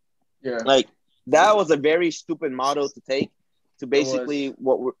 Yeah, like, that was a very stupid motto to take. To basically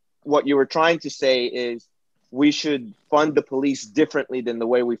what you were trying to say is we should fund the police differently than the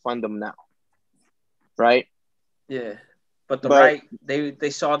way we fund them now, right? Yeah. But right, they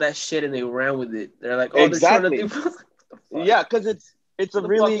saw that shit and they ran with it. They're like, oh, exactly. They're trying to do. Yeah, because it's a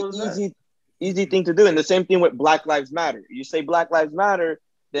really easy thing to do. And the same thing with Black Lives Matter. You say Black Lives Matter,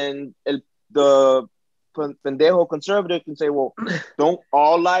 then the pendejo conservative can say, well, don't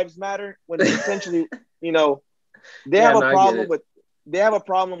all lives matter? When essentially, they have a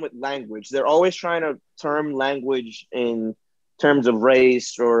problem with language. They're always trying to term language in terms of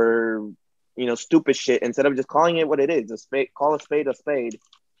race or stupid shit instead of just calling it what it is. Call a spade a spade.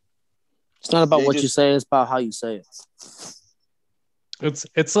 It's not about what you say; it's about how you say it.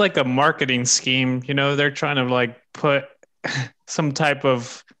 It's like a marketing scheme. They're trying to, like, put some type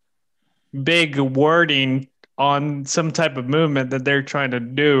of big wording on some type of movement that they're trying to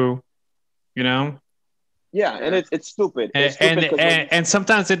do. Yeah, and it's stupid. And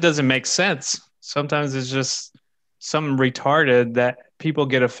sometimes it doesn't make sense. Sometimes it's just something retarded that people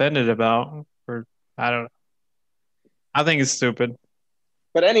get offended about, or I don't know. I think it's stupid.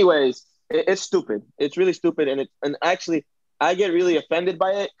 But anyways, it's stupid. It's really stupid, and actually, I get really offended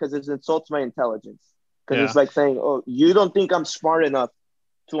by it because it insults my intelligence. Because it's like saying, "Oh, you don't think I'm smart enough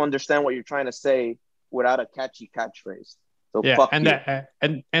to understand what you're trying to say without a catchy catchphrase." So fuck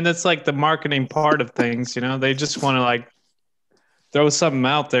you. And that's like the marketing part of things. They just want to, like, throw something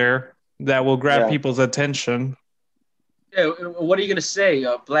out there that will grab people's attention. Yeah, what are you gonna say?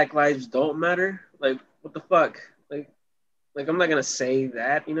 Black lives don't matter? Like, what the fuck? Like I'm not gonna say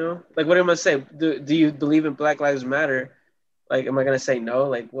that, Like, what am I gonna say? Do you believe in Black Lives Matter? Like, am I gonna say no?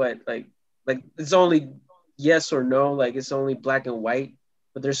 Like what? Like it's only yes or no. Like, it's only black and white,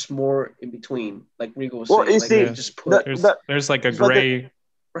 but there's more in between. Like Rigo was saying, you see, just put there's like a gray.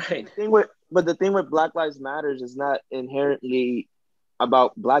 Right. The thing with Black Lives Matters is not inherently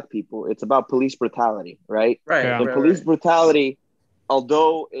about black people. It's about police brutality, right? Right. Yeah. And police brutality,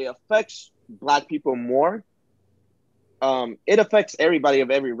 although it affects black people more, it affects everybody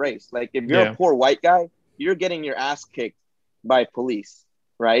of every race. Like, if you're a poor white guy, you're getting your ass kicked by police,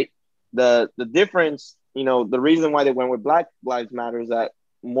 right? The difference, the reason why they went with Black Lives Matter is that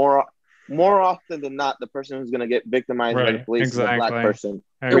more often than not, the person who's going to get victimized by the Right, police is a black exactly. person.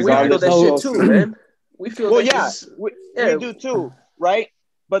 And we feel Regardless that of shit social- too, man. We feel Well, that yeah, this- we yeah. do too, right?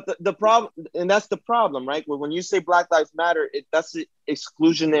 But the problem, and that's the problem, right? When you say Black Lives Matter, that's the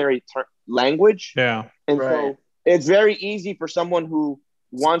exclusionary language. Yeah. And Right. so it's very easy for someone who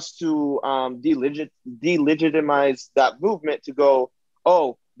wants to delegitimize that movement to go,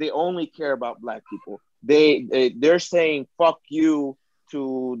 oh, they only care about black people. They're saying fuck you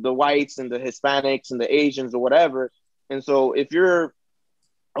to the whites and the Hispanics and the Asians or whatever. And so if you're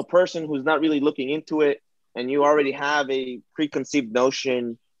a person who's not really looking into it and you already have a preconceived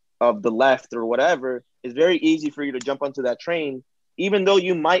notion of the left or whatever, it's very easy for you to jump onto that train, even though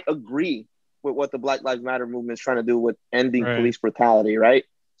you might agree with what the Black Lives Matter movement is trying to do with ending police brutality, right?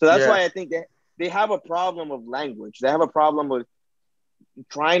 So that's why I think that they have a problem of language. They have a problem with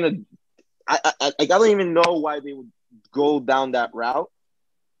trying to. I don't even know why they would go down that route,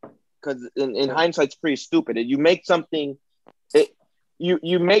 because in hindsight, it's pretty stupid. You make something,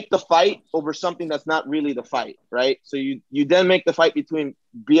 you make the fight over something that's not really the fight, right? So you then make the fight between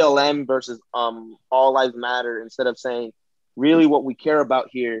BLM versus All Lives Matter, instead of saying really what we care about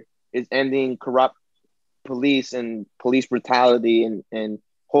here is ending corrupt police and police brutality and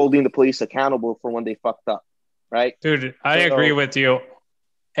holding the police accountable for when they fucked up, right? Dude, I agree with you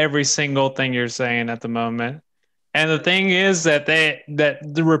every single thing you're saying at the moment. And the thing is that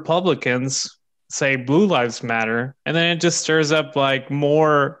the Republicans say Blue Lives Matter, and then it just stirs up like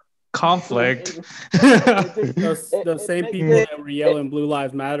more conflict. The same people that were yelling Blue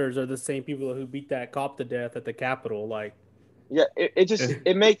Lives Matters are the same people who beat that cop to death at the Capitol. Like, yeah,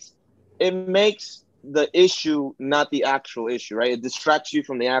 it makes the issue not the actual issue, right? It distracts you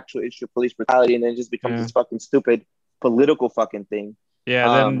from the actual issue of police brutality, and then it just becomes this fucking stupid political fucking thing.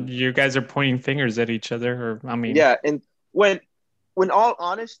 Yeah, then you guys are pointing fingers at each other, or I mean, yeah. And when all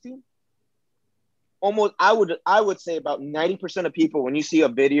honesty, almost I would say about 90% of people, when you see a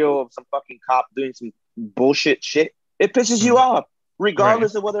video of some fucking cop doing some bullshit shit, it pisses you off,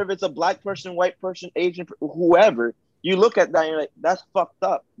 regardless of whether if it's a black person, white person, Asian, whoever. You look at that and you're like, that's fucked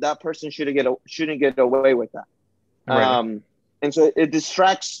up. That person shouldn't get away with that. Right. And so it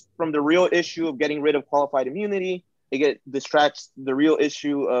distracts from the real issue of getting rid of qualified immunity. It distracts the real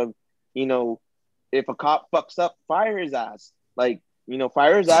issue of, if a cop fucks up, fire his ass. Like,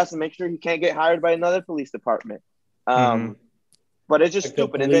 fire his ass and make sure he can't get hired by another police department. But it's just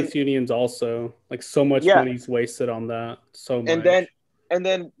stupid. The police unions also, like, so much money's wasted on that. So much. And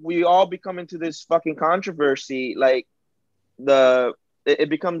then we all become into this fucking controversy. Like it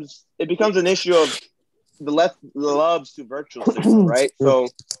becomes an issue of the left loves to virtual signal, right? So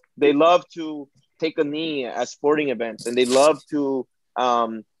they love to take a knee at sporting events, and they love to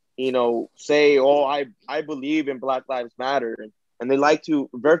say, oh, I believe in Black Lives Matter, and they like to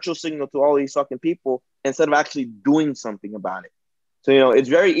virtual signal to all these fucking people instead of actually doing something about it. So it's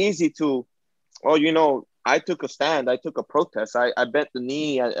very easy to, I took a stand, I took a protest, I bent the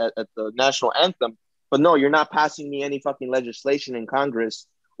knee at the national anthem, but no, you're not passing me any fucking legislation in Congress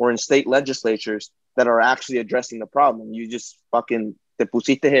or in state legislatures that are actually addressing the problem. You just fucking te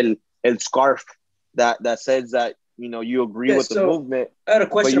pusiste el scarf that says that you agree with the movement. I had a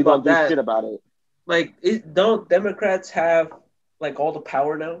question about that. Shit about it. Like, don't Democrats have like all the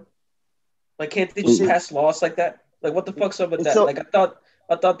power now? Like, can't they just pass laws like that? Like, what the fuck's up with that? Like, I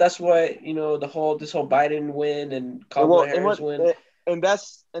thought that's why this whole Biden win and Kamala Harris win. And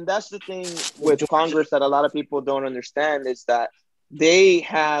that's the thing with Congress that a lot of people don't understand, is that they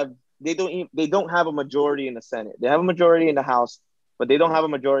don't have a majority in the Senate. They have a majority in the House, but they don't have a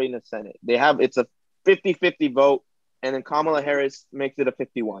majority in the Senate. It's a 50-50 vote, and then Kamala Harris makes it a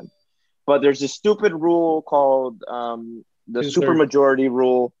 51. But there's a stupid rule called the supermajority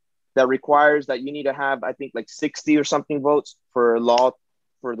rule that requires that you need to have, I think, like 60 or something votes for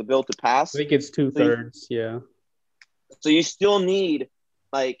the bill to pass. I think it's 2/3, yeah. So you still need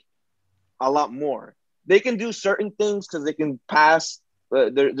like a lot more. They can do certain things because they can pass.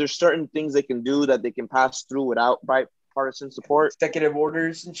 There's certain things they can do that they can pass through without bipartisan support. Executive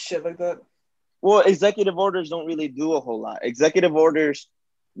orders and shit like that. Well, executive orders don't really do a whole lot. Executive orders,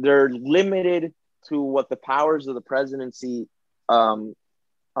 they're limited to what the powers of the presidency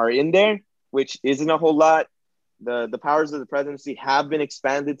are in there, which isn't a whole lot. The powers of the presidency have been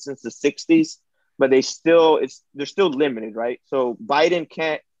expanded since the 60s, but they're still limited, right? So Biden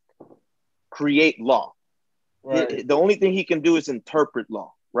can't create law. Right. The only thing he can do is interpret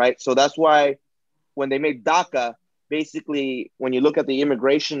law, right? So that's why when they made DACA, basically, when you look at the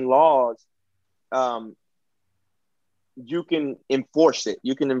immigration laws, you can enforce it.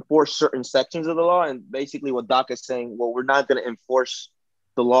 You can enforce certain sections of the law, and basically what DACA is saying, well, we're not going to enforce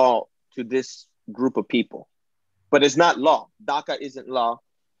the law to this group of people, but it's not law. DACA isn't law.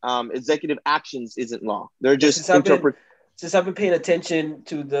 Executive actions isn't law. They're just since I've been paying attention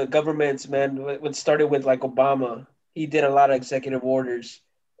to the governments, man. What started with like Obama, he did a lot of executive orders,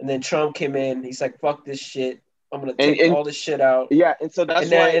 and then Trump came in. He's like, "Fuck this shit. I'm gonna take all this shit out." Yeah, and so that's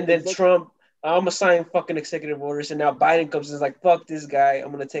then Trump, I'm gonna sign fucking executive orders, and now Biden comes and is like, "Fuck this guy.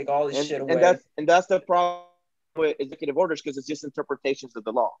 I'm gonna take all this shit away." And that's the problem with executive orders, because it's just interpretations of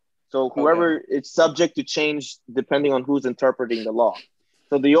the law. So whoever it's subject to change depending on who's interpreting the law.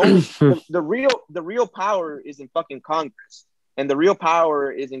 So the only the real power is in fucking Congress, and the real power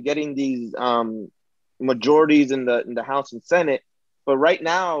is in getting these majorities in the House and Senate. But right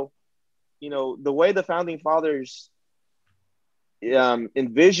now, the way the founding fathers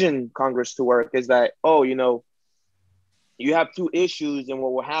envision Congress to work is that, you have two issues, and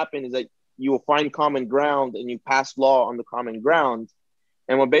what will happen is that you will find common ground and you pass law on the common ground.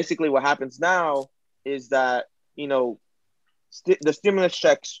 And what happens now is that, the stimulus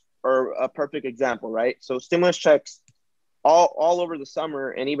checks are a perfect example, right? So stimulus checks all over the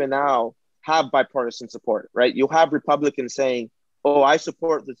summer and even now have bipartisan support, right? You'll have Republicans saying, "Oh, I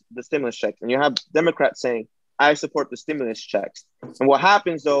support the stimulus checks," and you have Democrats saying, "I support the stimulus checks." And what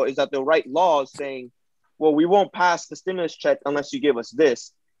happens though is that they'll write laws saying, "Well, we won't pass the stimulus check unless you give us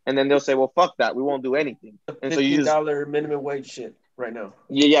this," and then they'll say, "Well, fuck that, we won't do anything." And so you just $15 minimum wage shit right now.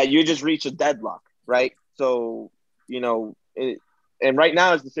 Yeah, you just reach a deadlock, right? So and right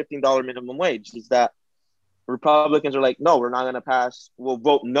now is the $15 minimum wage. Is that Republicans are like, "No, we're not going to pass. We'll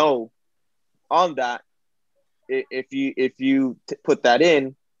vote no on that if you put that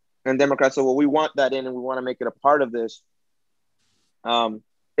in." And Democrats say, "Well, we want that in, and we want to make it a part of this."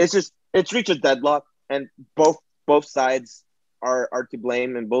 It's reached a deadlock, and both sides are to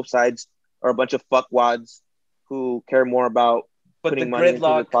blame, and both sides are a bunch of fuckwads who care more about putting money into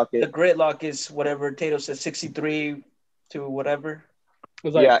their pocket. The gridlock is whatever Tato said, 63 to whatever. It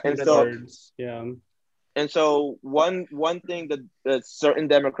was like And so one thing that certain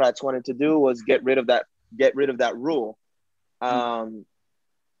Democrats wanted to do was get rid of that rule. But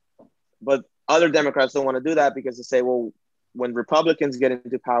other Democrats don't want to do that because they say, well, when Republicans get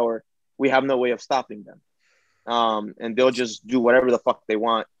into power, we have no way of stopping them. And they'll just do whatever the fuck they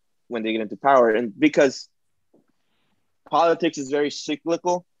want when they get into power. And because politics is very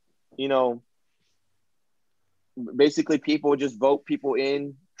cyclical, basically people just vote people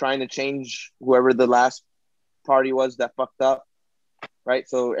in trying to change whoever the last party was that fucked up, right?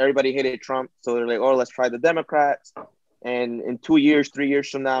 So everybody hated Trump, so they're like, "Oh, let's try the Democrats." And in 2 years, 3 years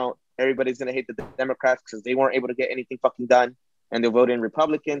from now, everybody's gonna hate the Democrats because they weren't able to get anything fucking done, and they'll vote in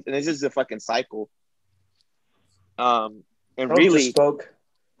Republicans, and it's just a fucking cycle. And Trump really just spoke.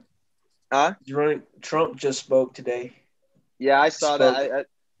 Trump just spoke today. Yeah, I saw that.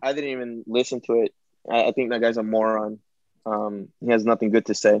 I didn't even listen to it. I think that guy's a moron. He has nothing good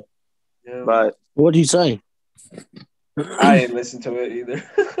to say. Yeah. But what did he say? I didn't listen to it either.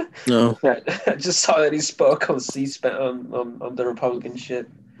 No. I just saw that he spoke on C-SPAN on the Republican shit.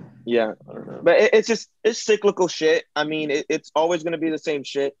 Yeah, I don't know. But it's cyclical shit. I mean, it's always going to be the same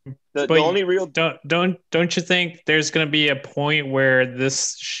shit. The only real don't you think there's going to be a point where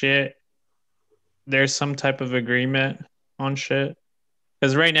this shit, there's some type of agreement on shit?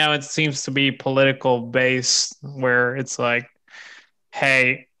 Because right now it seems to be political based, where it's like,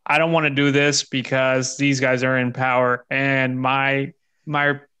 hey, I don't want to do this because these guys are in power, and my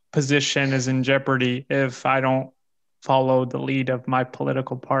position is in jeopardy if I don't follow the lead of my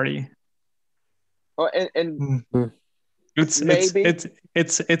political party. Oh, and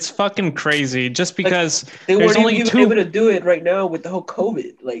it's fucking crazy. Just because they weren't even able to do it right now with the whole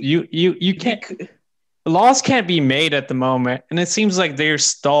COVID. Like you can't. Laws can't be made at the moment, and it seems like they're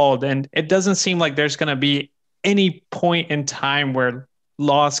stalled, and it doesn't seem like there's going to be any point in time where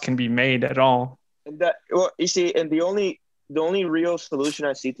laws can be made at all. And the only real solution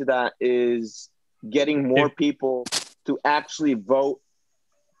I see to that is getting more people to actually vote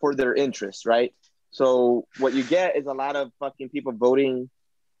for their interests, right? So what you get is a lot of fucking people voting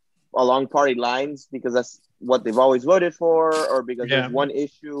along party lines because that's what they've always voted for, or because there's one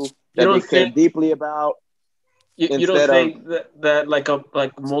issue that they care deeply about. You don't think that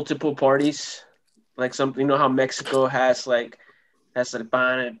like multiple parties, like something, how Mexico has like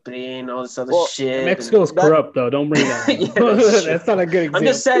PAN and PRI, all this other shit. Mexico's corrupt though. Don't bring that. That's not a good example. I'm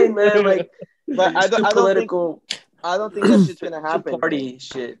just saying, man. Like, but I don't think that shit's gonna happen. Party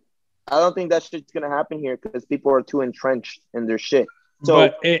shit. I don't think that shit's gonna happen here because people are too entrenched in their shit. So,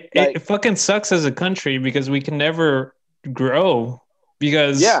 but it fucking sucks as a country because we can never grow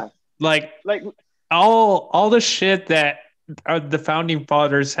because like all the shit that the founding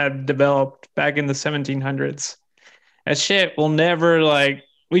fathers had developed back in the 1700s. That shit will never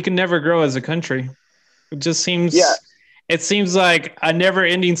we can never grow as a country. It just seems it seems like a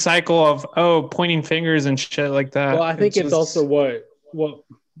never-ending cycle of pointing fingers and shit like that. Well, I think it's also what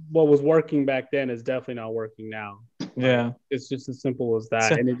was working back then is definitely not working now. Yeah, it's just as simple as that,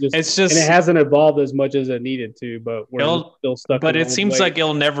 so, and it hasn't evolved as much as it needed to. But we're still stuck. But it seems like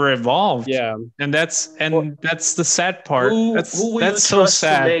it'll never evolve. Yeah, and that's the sad part. Who will that's you so trust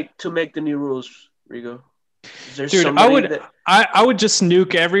sad. to make the new rules, Rigo? Dude, I would just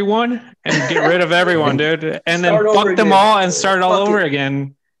nuke everyone and get rid of everyone, dude, and then fuck them all and start all over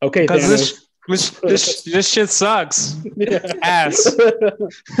again. Okay, because this shit sucks. Ass.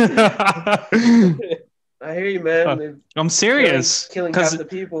 I hear you, man. I'm serious. Killing half the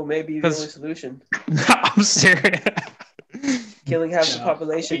people may be the only solution. I'm serious. Killing half the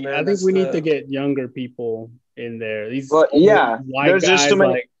population, man. I think we need to get younger people in there. These white guys, just too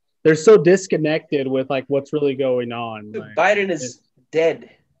many. They're so disconnected with what's really going on. Dude, Biden is dead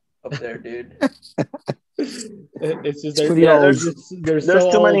up there, dude. It's just they're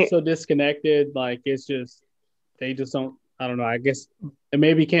so old, so disconnected. It's just they just don't. I don't know. I guess it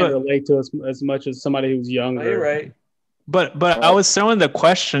maybe can't relate to us as much as somebody who's younger. Oh, you're right. But I was throwing the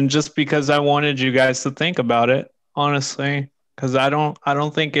question just because I wanted you guys to think about it, honestly. Because I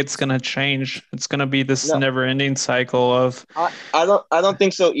don't think it's gonna change. It's gonna be this never-ending cycle of. I don't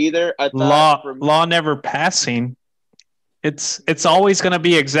think so either. Law never passing. It's always gonna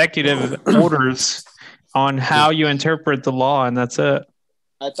be executive orders on how you interpret the law, and that's it.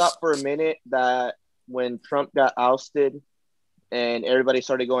 I thought for a minute that when Trump got ousted and everybody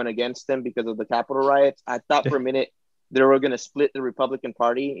started going against him because of the Capitol riots, I thought for a minute they were going to split the Republican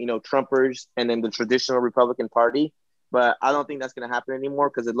Party, Trumpers and then the traditional Republican Party. But I don't think that's going to happen anymore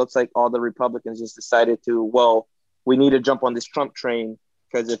because it looks like all the Republicans just decided we need to jump on this Trump train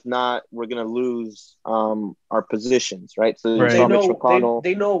because if not, we're going to lose our positions, right? So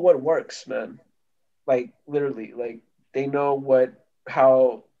they know what works, man. Literally, they know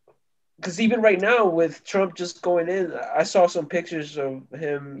how. Because even right now with Trump just going in, I saw some pictures of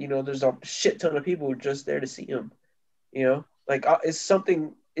him. There's a shit ton of people just there to see him. It's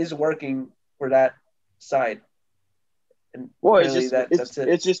something is working for that side. And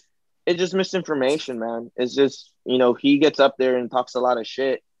it's just misinformation, man. It's just he gets up there and talks a lot of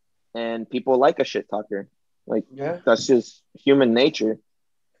shit, and people like a shit talker. That's just human nature.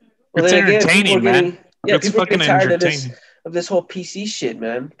 Well, it's entertaining, man. It's fucking entertaining. Of this whole PC shit,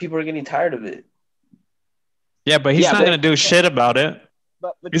 man. People are getting tired of it. Yeah, but he's not going to do shit about it.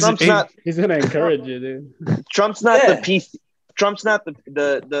 But he's going to encourage it, dude. Trump's not the PC. Trump's not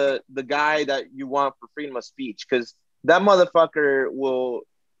the guy that you want for freedom of speech because that motherfucker will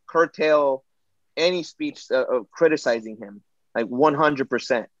curtail any speech of criticizing him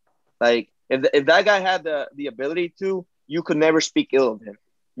 100%. If that guy had the ability to, you could never speak ill of him.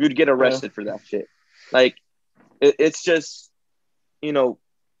 You'd get arrested for that shit. It's just, PC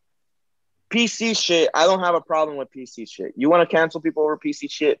shit. I don't have a problem with PC shit. You want to cancel people over PC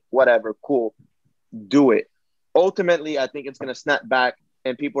shit? Whatever. Cool. Do it. Ultimately, I think it's going to snap back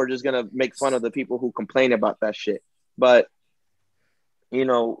and people are just going to make fun of the people who complain about that shit. But,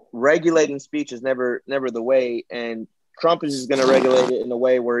 regulating speech is never the way. And Trump is just going to regulate it in a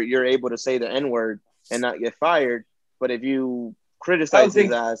way where you're able to say the N-word and not get fired. But if you criticize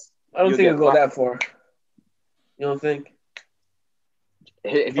his ass, I don't think it'll go that far. You don't think?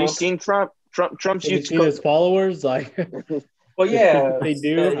 Have you seen Trump? Trump's used to his followers, well, yeah, they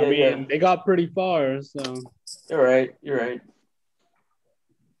do. Yeah, they got pretty far. So you're right.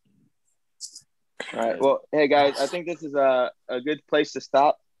 All right. Well, hey guys, I think this is a good place to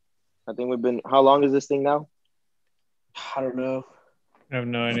stop. I think we've been. How long is this thing now? I don't know. I have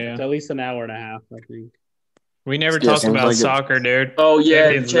no idea. It's at least an hour and a half, I think. We never talked about soccer, dude. Oh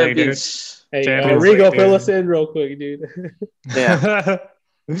yeah, Champions. Hey, Rigo, fill us in real quick, dude. Yeah.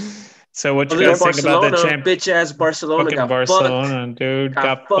 So what you guys think about the bitch ass Barcelona got Barcelona, fucked. Dude,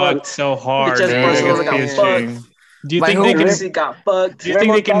 got fucked so hard. Bitch ass Barcelona got fucked. Do you think they can? Got fucked. Do you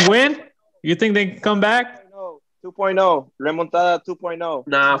think they can win? You think they can come back? 2.0, remontada 2.0.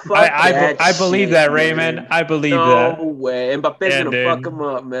 Nah, fuck that I believe shit, that, Raymond. I believe that. No way. Mbappe's gonna fuck him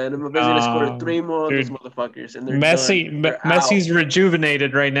up, man. Mbappe's gonna score 3 more of those motherfuckers, and they're Messi's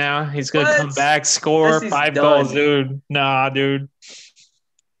rejuvenated right now. He's gonna come back, score Messi's 5 done. goals, dude. Nah, dude.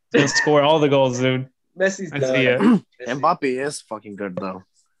 He'll score all the goals, dude. Messi's done. See it. Mbappe is fucking good though.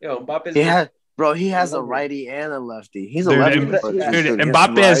 Yo, Mbappe's he has a righty and a lefty. He's a dude, lefty. Dude,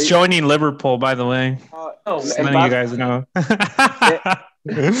 Mbappe is joining Liverpool, by the way. Oh, None of you guys know.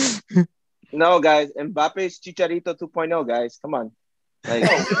 No, guys. Mbappe's Chicharito 2.0, guys. Come on. Like,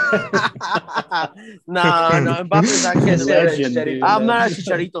 no, Mbappe's actually Can't say that, Chicharito, I'm man. not a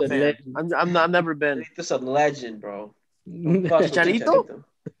Chicharito The fan. legend. I've never been. Chicharito's a legend, bro. Chicharito?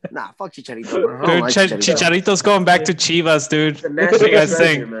 Nah, fuck Chicharito, bro. I don't Dude, like Chicharito. Chicharito's going back to Chivas, dude. The What national do you guys treasure,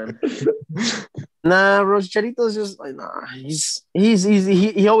 think? man. Nah, bro, Chicharito's just like nah.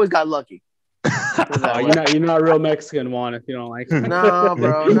 He always got lucky. Oh, you're not a real Mexican, Juan, if you don't like it. No,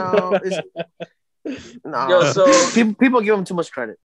 bro, no. No. Yo, so people give him too much credit.